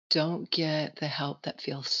people don't get the help that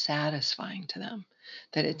feels satisfying to them.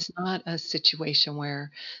 That mm, it's not a situation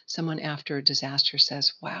where someone after a disaster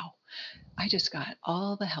says, "Wow, I just got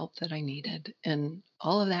all the help that I needed, and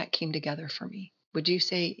all of that came together for me." Would you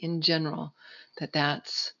say, in general, that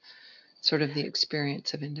that's sort of the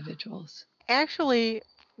experience of individuals? actually,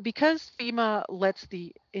 because FEMA lets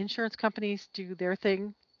the insurance companies do their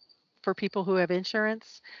thing for people who have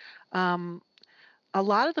insurance, um, a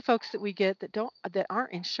lot of the folks that we get that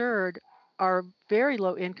aren't insured are very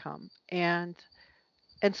low income, and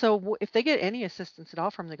so if they get any assistance at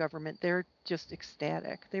all from the government, they're just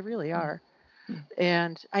ecstatic. They really Mm, are. mm,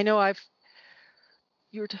 And I know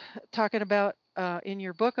you were talking about in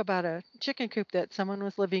your book about a chicken coop that someone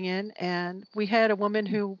was living in, and we had a woman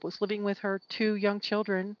mm. who was living with her two young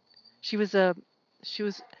children. She was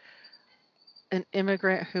an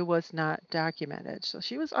immigrant who was not documented, so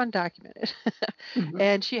she was undocumented, Mhm,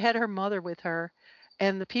 and she had her mother with her,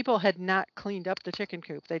 and the people had not cleaned up the chicken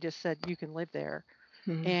coop. They just said you can live there,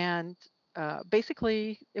 mhm. and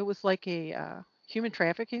basically it was like a human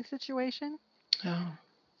trafficking situation. Oh,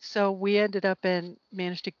 So we ended up and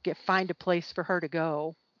managed to find a place for her to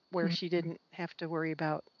go where she mhm. didn't have to worry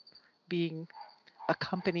about being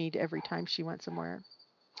accompanied every time she went somewhere.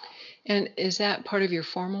 And is that part of your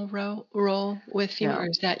formal role with FEMA, or No,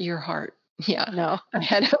 is that your heart? Yeah, no. I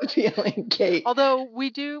had a feeling, Kate. Although we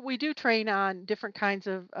do train on different kinds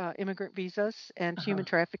of immigrant visas and Uh-huh, human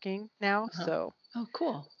trafficking now. uh-huh. So Oh,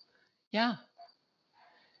 cool. Yeah,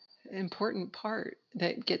 important part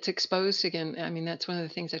that gets exposed again. I mean, that's one of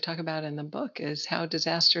the things I talk about in the book is how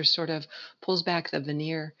disaster sort of pulls back the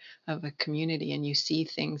veneer of a community and you see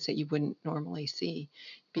things that you wouldn't normally see,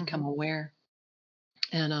 become hmm. aware.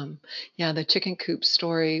 And yeah, the chicken coop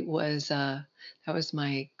story was that was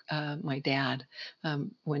my dad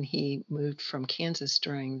when he moved from Kansas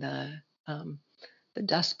during the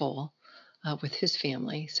Dust Bowl with his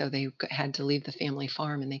family. So they had to leave the family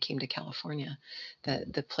farm and they came to California.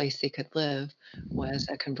 The place they could live was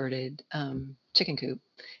a converted chicken coop.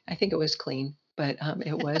 I think it was clean, but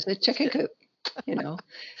it was a chicken coop. You know,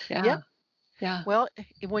 yeah, Yep. yeah, Well,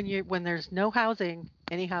 when there's no housing,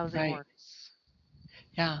 any housing right. works.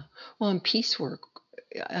 Yeah. Well, and piecework.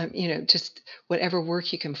 just whatever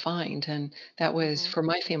work you can find. And that was, Hmm. for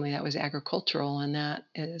my family, that was agricultural. And that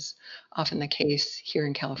is often the case here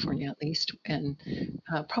in California, at least, and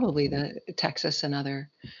probably the Texas and other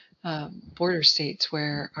border states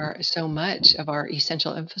where so much of our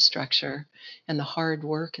essential infrastructure and the hard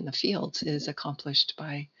work in the fields is accomplished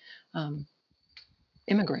by um,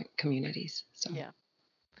 immigrant communities. So, Yeah.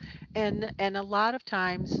 And a lot of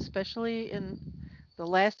times, especially in the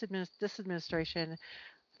last this administration,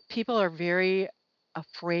 people are very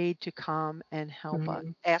afraid to come and help us,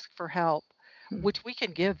 mhm, ask for help, mhm, which we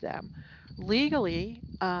can give them. Legally,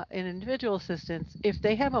 in individual assistance, if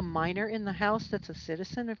they have a minor in the house that's a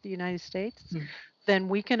citizen of the United States, mhm, then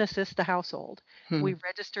we can assist the household. We mhm,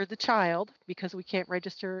 register the child because we can't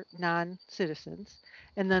register non citizens,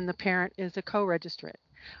 and then the parent is a co registrant.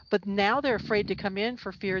 But now they're afraid to come in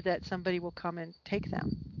for fear that somebody will come and take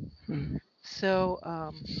them. mhm. So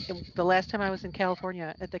the last time I was in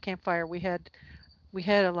California at the campfire, we had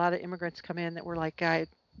a lot of immigrants come in that were like, "I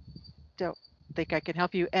don't think I can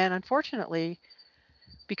help you." And unfortunately,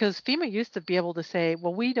 because FEMA used to be able to say,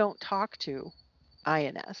 "Well, we don't talk to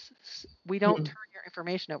INS. We don't Mhm. turn your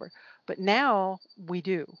information over." But now we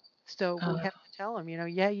do. So we Uh, have to tell them,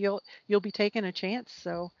 yeah, you'll be taking a chance.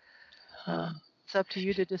 So uh, it's up to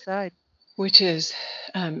you to decide. which is,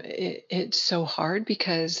 it's so hard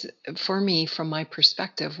because for me, from my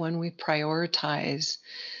perspective, when we prioritize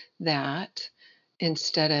that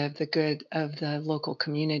instead of the good of the local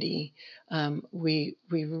community, we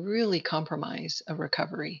really compromise a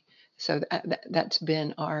recovery. So that's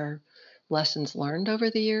been our lessons learned over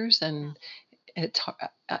the years, and it's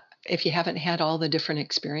if you haven't had all the different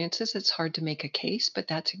experiences, it's hard to make a case. But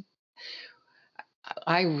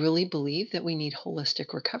I really believe that we need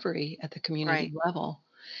holistic recovery at the community Right. level,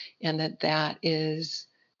 and that is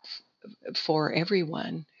for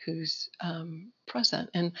everyone who's present.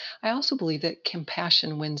 And I also believe that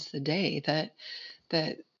compassion wins the day. That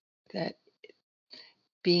that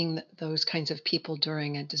being those kinds of people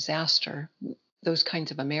during a disaster, those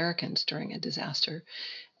kinds of Americans during a disaster,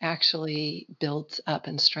 actually builds up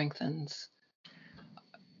and strengthens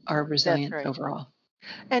our That's resilience right. overall.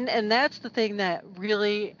 And that's the thing that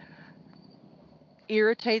really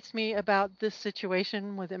irritates me about this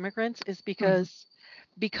situation with immigrants is Mhm,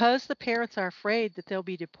 because the parents are afraid that they'll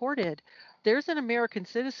be deported. There's an American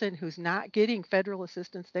citizen who's not getting federal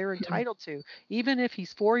assistance they're mhm, entitled to, even if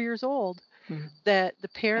he's 4 years old, mhm. that the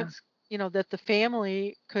Yeah, parents, that the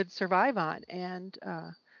family could survive on. And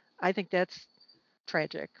I think that's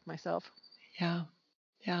tragic myself. yeah,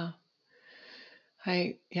 yeah.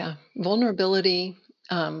 Vulnerability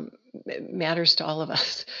matters to all of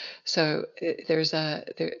us. So there's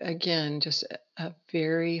again, just a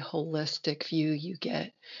very holistic view you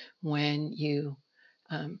get when you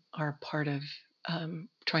are part of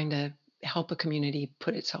trying to help a community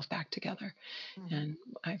put itself back together. Hmm. And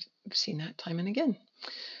I've seen that time and again.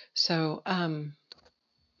 So,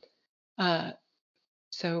 uh,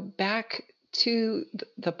 so back to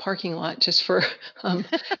the parking lot, um,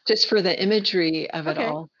 just for the imagery of it Okay.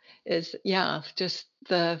 all, is yeah, just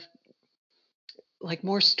the like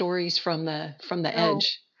more stories from the Oh,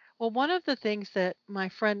 edge. well, one of the things that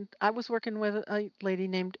I was working with a lady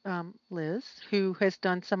named Liz, who has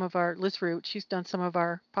done some of Liz Root, she's done some of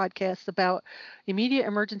our podcasts about immediate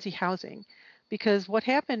emergency housing. Because what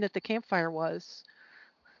happened at the campfire was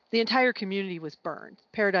the entire community was burned.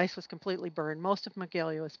 Paradise was completely burned. Most of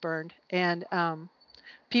Magalia was burned. And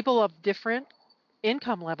people of different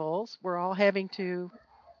income levels were all having to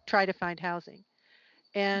try to find housing.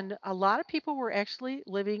 And a lot of people were actually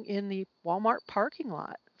living in the Walmart parking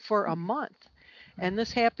lot for a month. And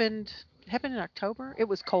this happened in October. It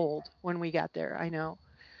was cold when we got there, I know.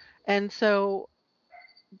 And so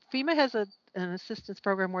FEMA has an assistance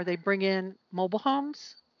program where they bring in mobile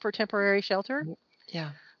homes for temporary shelter,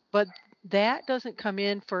 Yeah, but that doesn't come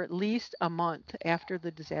in for at least a month after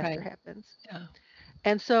the disaster right. happens. Yeah.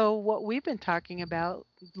 And so what we've been talking about,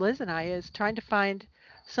 Liz and I, is trying to find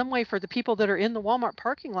some way for the people that are in the Walmart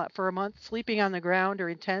parking lot for a month, sleeping on the ground or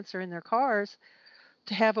in tents or in their cars,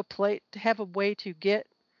 to have a way to get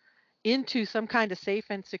into some kind of safe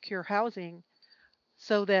and secure housing,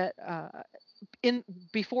 so that in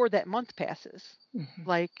before that month passes, Hmm.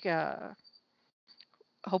 like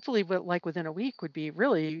hopefully, like within a week would be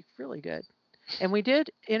really really good. And we did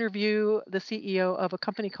interview the CEO of a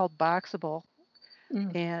company called Boxable,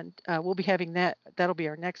 Mm, and we'll be having that. That'll be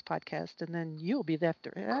our next podcast, and then you'll be there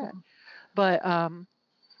after that. cool. But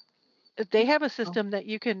they have a Oh, system that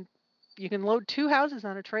you can load two houses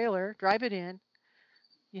on a trailer, drive it in.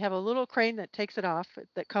 You have a little crane that takes it off,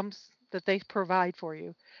 that comes that they provide for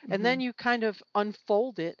you, and then Hmm. you kind of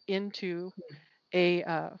unfold it into a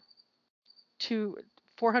two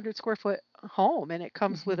 400 square foot home, and it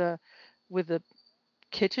comes Hmm. with a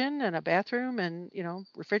kitchen and a bathroom and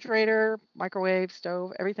refrigerator, microwave,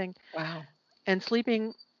 stove, everything, Wow. and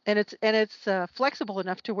sleeping. And it's flexible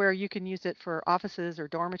enough to where you can use it for offices or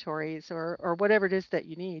dormitories or whatever it is that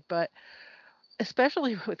you need. But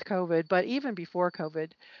especially with COVID, but even before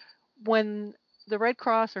COVID, when the Red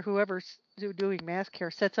Cross or whoever's doing mass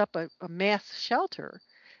care sets up a mass shelter,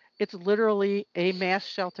 it's literally a mass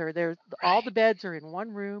shelter. There's all the Right. beds are in one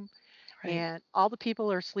room, Right. and all the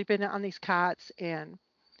people are sleeping on these cots, and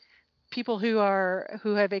people who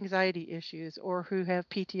have anxiety issues or who have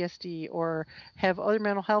PTSD or have other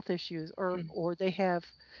mental health issues Mm. or they have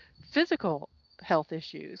physical health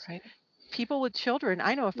issues. Right. People with children,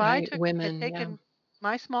 I know if I Right. took had Women. Yeah. taken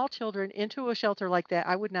my small children into a shelter like that,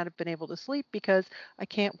 I would not have been able to sleep because I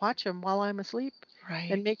can't watch them while I'm asleep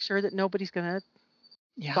Right. and make sure that nobody's going to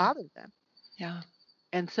Yeah. bother them. Yeah.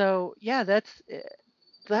 And so, yeah, that's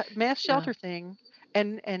that mass Yeah. shelter thing,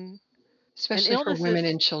 and Especially for women illnesses.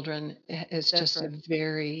 and children, is That's just a right.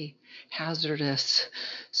 very hazardous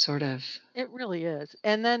sort of. It really is.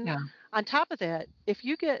 And then Yeah. on top of that,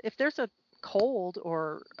 if there's a cold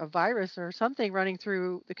or a virus or something running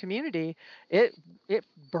through the community, it it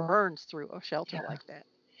burns through a shelter Yeah. like that.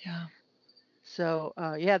 Yeah. So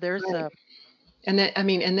yeah, there's Right. And then, I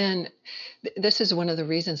mean, and then this is one of the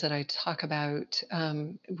reasons that I talk about,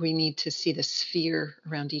 we need to see the sphere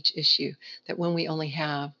around each issue, that when we only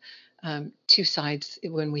have two sides,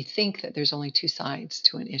 when we think that there's only two sides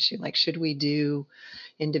to an issue, like should we do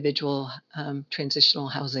individual transitional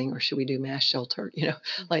housing or should we do mass shelter?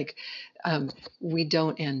 Like um, we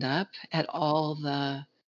don't end up at all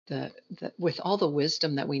with all the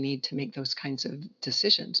wisdom that we need to make those kinds of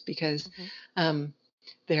decisions because Mhm. um,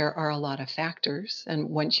 there are a lot of factors. And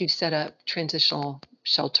once you set up transitional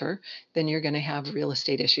shelter, then you're going to have real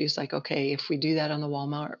estate issues like, okay, if we do that on the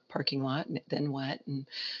Walmart parking lot, then what? And,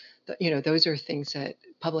 those are things that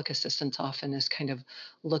public assistance often is kind of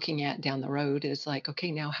looking at down the road is like,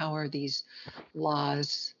 okay, now how are these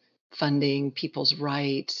laws funding people's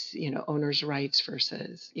rights, owners' rights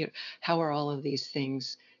versus, how are all of these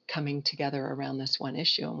things coming together around this one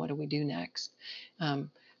issue and what do we do next?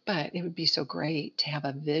 Um, but it would be so great to have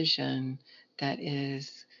a vision that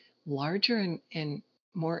is larger and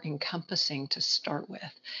more encompassing to start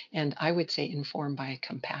with. And I would say informed by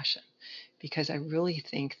compassion, because I really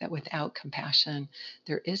think that without compassion,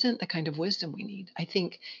 there isn't the kind of wisdom we need. I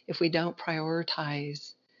think if we don't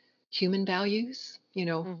prioritize human values,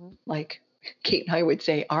 Mhm. like Kate and I would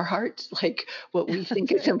say, our hearts, like what we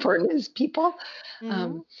think That's is right. important as people,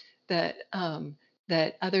 um, Mhm. that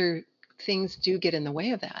that other things do get in the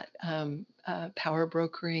way of that. Power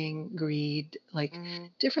brokering, greed, like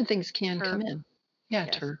Mhm. different things can come Turf. in. Yeah,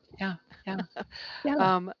 Yes. yeah, yeah, yeah,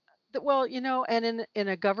 Um well, and in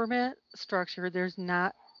a government structure there's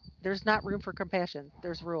not room for compassion.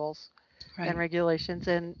 There's rules and right. regulations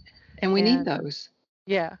And we need and those.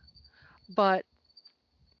 yeah. But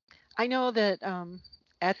I know that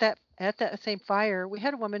at that same fire, we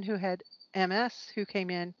had a woman who had MS who came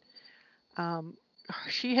in. Um,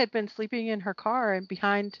 she had been sleeping in her car and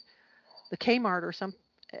behind the Kmart or some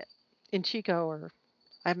eh, in Chico or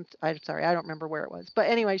I'm sorry, I don't remember where it was. But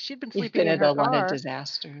anyway, she'd been You've sleeping been in at her a lot of car.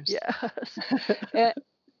 disasters. Yes. A-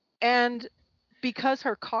 And because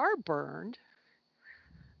her car burned,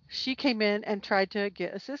 she came in and tried to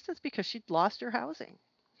get assistance because she'd lost her housing.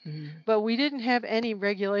 Mhm, But we didn't have any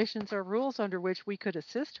regulations or rules under which we could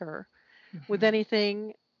assist her with mhm,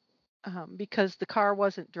 anything because the car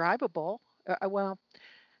wasn't drivable. Well,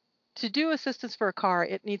 to do assistance for a car,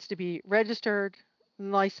 it needs to be registered,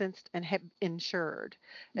 licensed, and insured.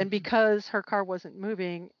 And mhm, because her car wasn't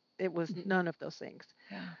moving, it was mhm. none of those things.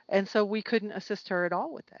 Yeah, And so we couldn't assist her at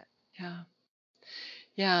all with that. yeah.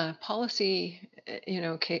 Yeah, policy,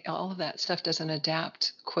 all of that stuff doesn't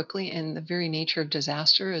adapt quickly, and the very nature of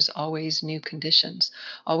disaster is always new conditions.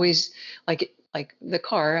 Mhm. Always like the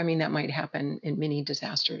car. I mean, that might happen in many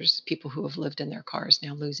disasters. People who have lived in their cars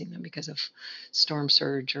now losing them because of storm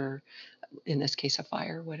surge or, in this case, a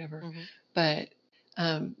fire, whatever. Mhm. But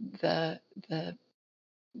um, the the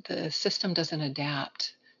the system doesn't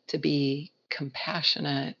adapt to be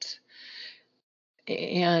compassionate.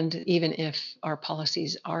 And even if our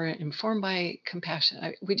policies are informed by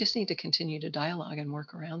compassion, we just need to continue to dialogue and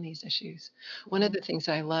work around these issues. One of Mhm. the things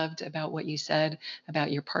I loved about what you said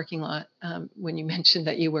about your parking lot, when you mentioned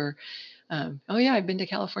that you were Oh yeah, I've been to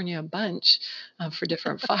California a bunch for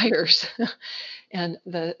different fires. And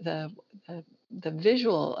the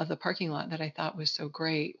visual of the parking lot that I thought was so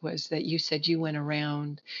great was that you said you went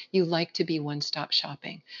around, you like to be one-stop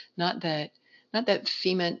shopping. Not that not that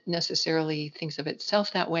FEMA necessarily thinks of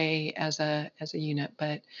itself that way as a unit,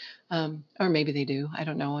 but or maybe they do. I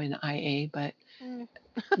don't know in IA, but Mm.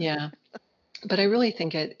 yeah. But I really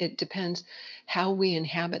think it depends how we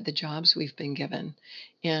inhabit the jobs we've been given.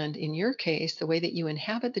 And in your case, the way that you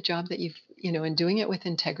inhabit the job that and doing it with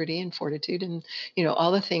integrity and fortitude and,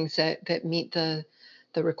 all the things that meet the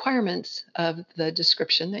requirements of the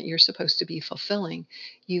description that you're supposed to be fulfilling,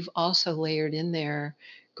 you've also layered in there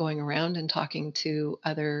going around and talking to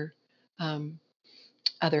um,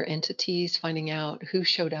 other entities, finding out who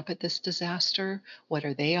showed up at this disaster, what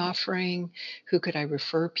are they offering, who could I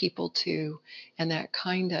refer people to, and that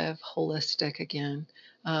kind of holistic, again,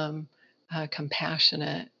 um,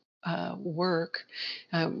 compassionate work.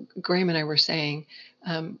 Graham and I were saying,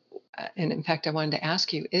 and in fact, I wanted to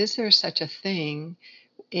ask you, is there such a thing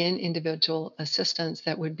in individual assistance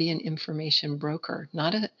that would be an information broker,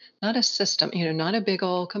 not a system, not a big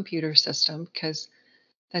old computer system, because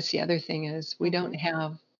that's the other thing is we don't Mhm.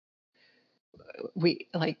 have we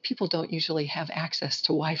like people don't usually have access to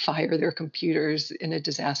Wi-Fi or their computers in a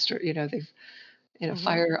disaster. They've in a Mhm.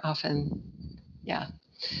 fire often, yeah.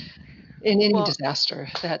 In any Well, disaster,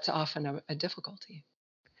 that's often a difficulty.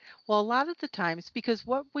 a lot of the times, because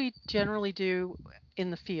what we generally do in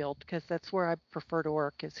the field, because that's where I prefer to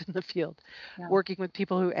work, is in the field, Yeah. working with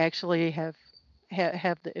people who actually have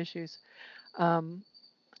the issues. Um,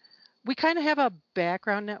 we kind of have a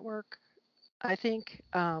background network, I think.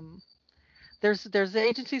 There's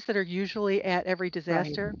agencies that are usually at every Right.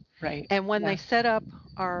 disaster, Right. and when they Yeah. set up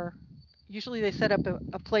our usually they set up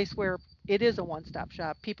a place where it is a one-stop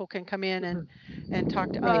shop. People can come in Mhm. and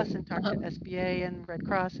talk to Right. us and talk Uh-huh. to SBA and Red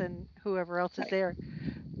Cross and whoever else is Right. there.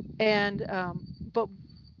 And but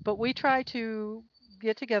but we try to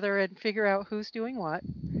get together and figure out who's doing what,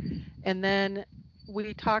 and then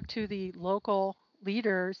we talk to the local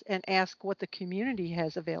leaders and ask what the community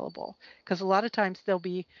has available, because a lot of times they'll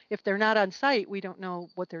be, if they're not on site, we don't know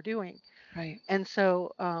what they're doing. Right. And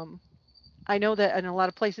so I know that in a lot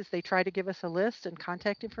of places they try to give us a list and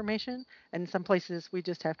contact information, and in some places we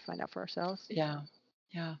just have to find out for ourselves. Yeah.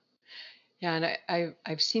 Yeah. Yeah, and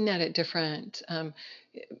I've seen that at different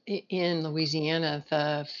in Louisiana,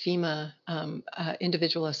 the FEMA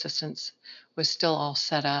individual assistance was still all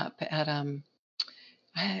set up at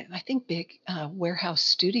I think big warehouse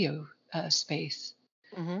studio space.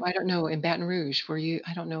 Hmm. I don't know in Baton Rouge. Were you?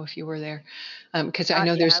 I don't know if you were there, because I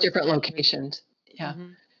know Yeah, there's I was in different Baton Rouge. locations. Yeah,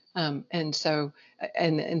 Hmm. and so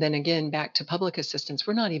and then again back to public assistance.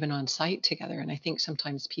 We're not even on site together, and I think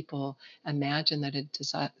sometimes people imagine that a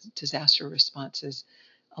disaster response is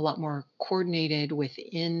a lot more coordinated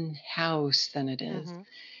within house than it is. Hmm.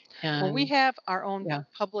 Well, we And have our own yeah,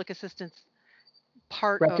 public assistance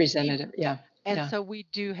part of FEMA, representative. Yeah, and yeah, so we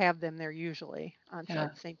do have them there usually on yeah.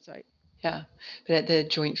 site, same site. Yeah, but at the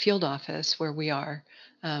joint field office where we are,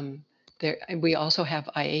 um, there and we also have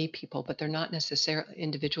IA people, but they're not necessarily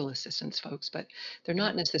individual assistance folks, but they're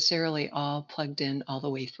not Hmm. necessarily all plugged in all the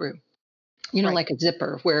way through. Right, Like a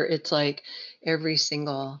zipper where it's like every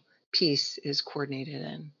single piece is coordinated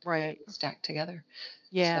and right. stacked together.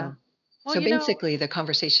 Yeah. So, Well, so basically, the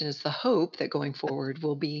conversation is the hope that going forward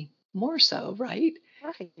will be more so, right?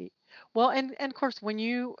 right. Well, and of course, when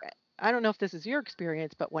you, I don't know if this is your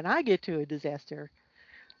experience, but when I get to a disaster,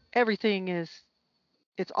 everything is,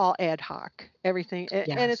 it's all ad hoc, everything, and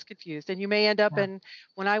Yes. it's confused. And you may end up Yeah. in,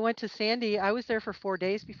 when I went to Sandy, I was there for 4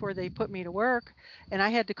 days before they put me to work, and I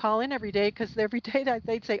had to call in every day because every day that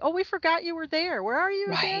they'd say, "Oh, we forgot you were there. Where are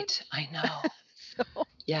you again?" Right. I know. So,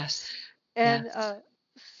 Yes. and Yes.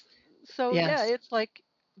 s- so yeah, Yes. it's like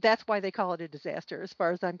that's why they call it a disaster, as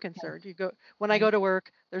far as I'm Yeah. concerned. You go when I go Right. to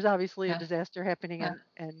work, there's obviously a Yeah. disaster happening, Yeah.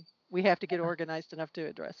 and we have to get organized enough to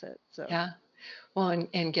address it. So, Yeah. Well,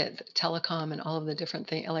 and get telecom and all of the different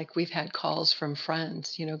things. Like we've had calls from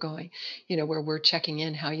friends, going, where we're checking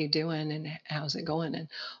in, how you doing and how's it going, and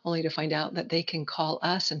only to find out that they can call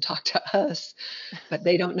us and talk to us, but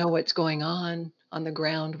they don't know what's going on the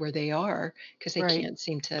ground where they are because right. they can't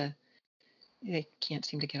seem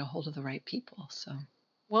to get a hold of the right people. So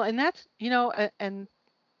Well, and that's, and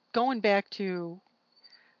going back to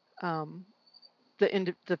um,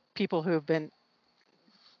 the people who have been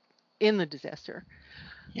in the disaster.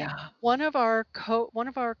 yeah. One of our co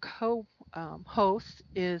hosts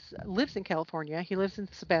is lives in California. He lives in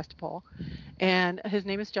Sebastopol, and his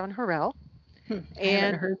name is John Harrell. I haven't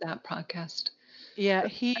And heard that podcast. yeah,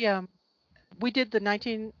 he We did the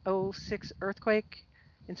 1906 earthquake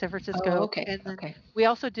in San Oh, Francisco, okay. and then Okay.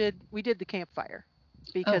 we did the campfire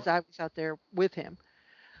Oh, because I was out there with him.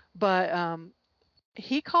 But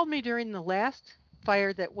he called me during the last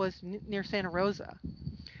fire that was near Santa Rosa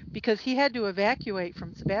because he had to evacuate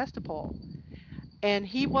from Sebastopol and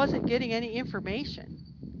he wasn't getting any information.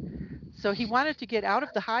 So he wanted to get out of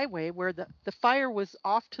the highway where the fire was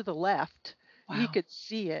off to the left. He wow. could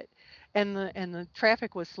see it, and the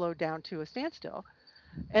traffic was slowed down to a standstill.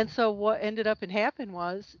 And so what ended up and happened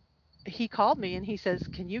was he called me and he says,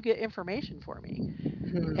 "Can you get information for me?"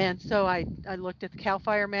 Hmm. And so I looked at the CAL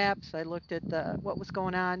FIRE maps, I looked at the what was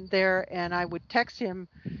going on there, and I would text him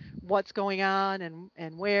what's going on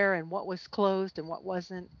and where and what was closed and what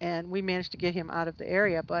wasn't, and we managed to get him out of the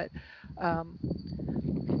area. But um,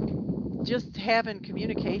 just having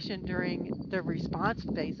communication during the response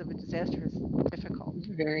phase of a disaster is difficult.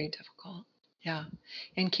 Very difficult. Yeah.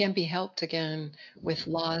 And can be helped again with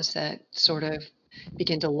laws that sort of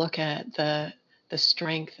begin to look at the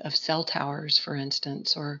strength of cell towers, for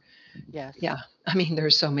instance, or Yes. yeah. I mean,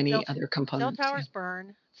 there's so Cell, many other cell components. Yeah. towers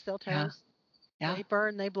burn. Cell Yeah. towers Yeah. they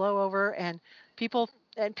burn, they blow over, and people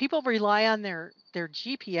people rely on their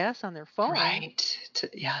GPS on their phone. Right.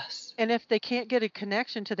 Yes. And if they can't get a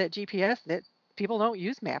connection to that GPS, that people don't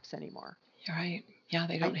use maps anymore. You're right. Yeah.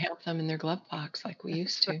 They I don't have them in their glove box like we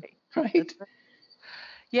used that's to. right. Right. That's right.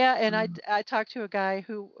 Yeah, and Mm. I talked to a guy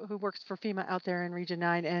who works for FEMA out there in Region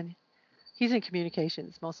 9 and he's in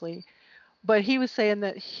communications mostly. But he was saying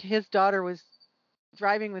that his daughter was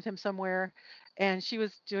driving with him somewhere and she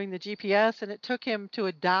was doing the GPS and it took him to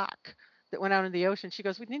a dock that went out in the ocean. She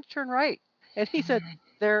goes, "We need to turn right." And he said,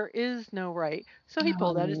 "There is no right." So he Oh,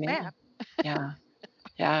 pulled out his man. map, Yeah.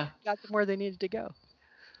 Yeah. got them where they needed to go.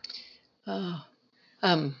 Oh.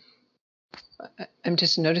 Um, I'm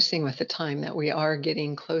just noticing with the time that we are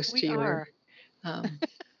getting close We to your are. um,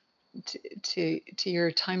 to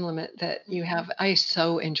your time limit that you Hmm. have. I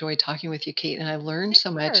so enjoy talking with you, Kate, and I learn Same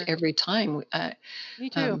so much here. every time. Me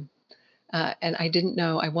too. Um, and I didn't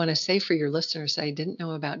know. I want to say for your listeners, I didn't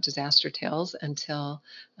know about Disaster Tales until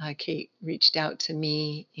Kate reached out to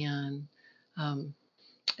me um,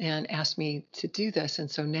 and asked me to do this. And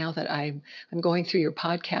so now that I'm going through your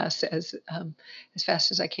podcast as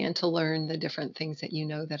fast as I can to learn the different things that you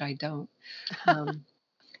know that I don't. Um,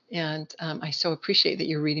 and I so appreciate that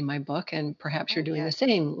you're reading my book, and perhaps you're Oh doing the yes.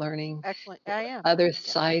 same, learning Excellent. I am. other Yeah.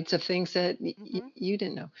 sides of things that Hmm. you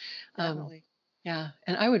didn't know. Um, Definitely. yeah,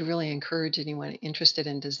 and I would really encourage anyone interested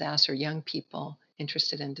in disaster, young people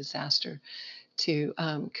interested in disaster, to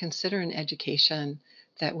consider an education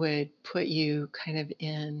that would put you kind of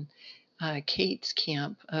in Kate's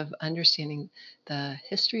camp of understanding the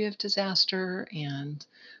history of disaster and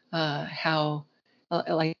how,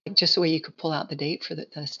 like, just the way you could pull out the date for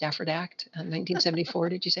the Stafford Act, 1974,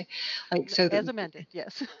 did you say? Like, so, As amended.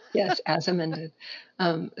 Yes. yes, as amended.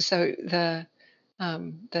 So the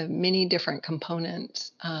many different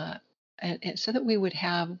components, and so that we would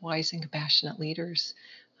have wise and compassionate leaders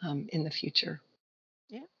in the future.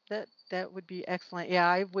 Yeah. That would be excellent. Yeah,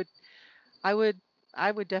 I would I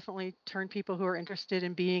would definitely turn people who are interested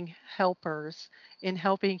in being helpers in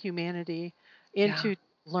helping humanity Yeah, into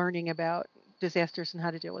learning about disasters and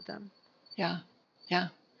how to deal with them. yeah, yeah.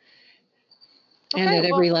 And Okay, at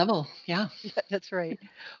well, every level. Yeah. yeah, that's right.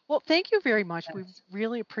 Well, thank you very much. We Yes.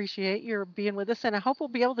 really appreciate your being with us, and I hope we'll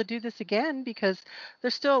be able to do this again because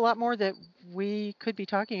there's still a lot more that we could be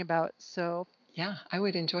talking about. So, Yeah, I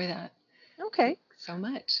would enjoy that. okay, Thanks so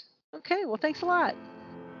much. okay. Well, thanks a lot.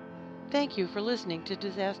 Thank you for listening to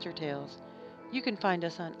Disaster Tales. You can find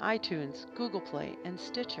us on iTunes, Google Play, and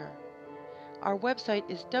Stitcher. Our website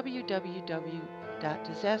is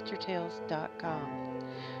www.disastertales.com.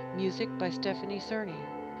 Music by Stephanie Cerny.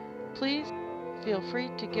 Please feel free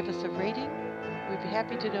to give us a rating. We'd be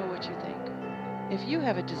happy to know what you think. If you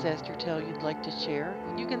have a disaster tale you'd like to share,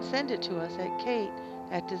 you can send it to us at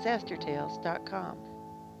kate@disastertales.com.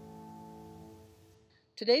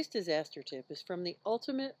 Today's disaster tip is from the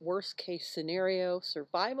Ultimate Worst Case Scenario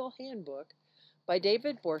Survival Handbook by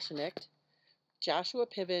David Borshenek, Joshua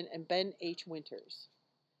Piven, and Ben H. Winters.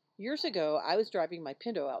 Years ago, I was driving my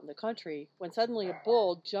Pinto out in the country when suddenly a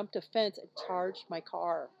bull jumped a fence and charged my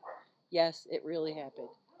car. Yes, it really happened.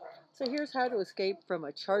 So here's how to escape from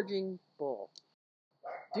a charging bull.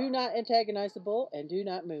 Do not antagonize the bull and do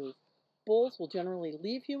not move. Bulls will generally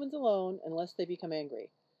leave humans alone unless they become angry.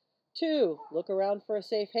 2. Look around for a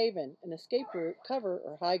safe haven, an escape route, cover,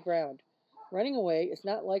 or high ground. Running away is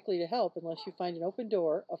not likely to help unless you find an open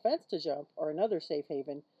door, a fence to jump, or another safe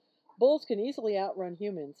haven. Bulls can easily outrun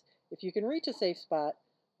humans. If you can reach a safe spot,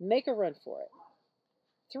 make a run for it.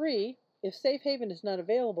 3. If safe haven is not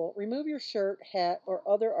available, remove your shirt, hat, or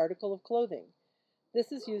other article of clothing.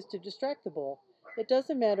 This is used to distract the bull. It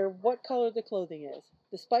doesn't matter what color the clothing is.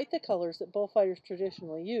 Despite the colors that bullfighters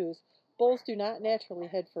traditionally use, bulls do not naturally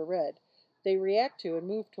head for red. They react to and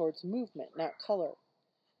move towards movement, not color.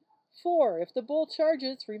 4. If the bull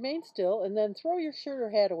charges, remain still and then throw your shirt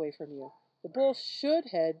or hat away from you. The bull should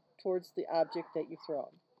head towards the object that you throw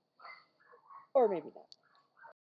him. Or maybe not.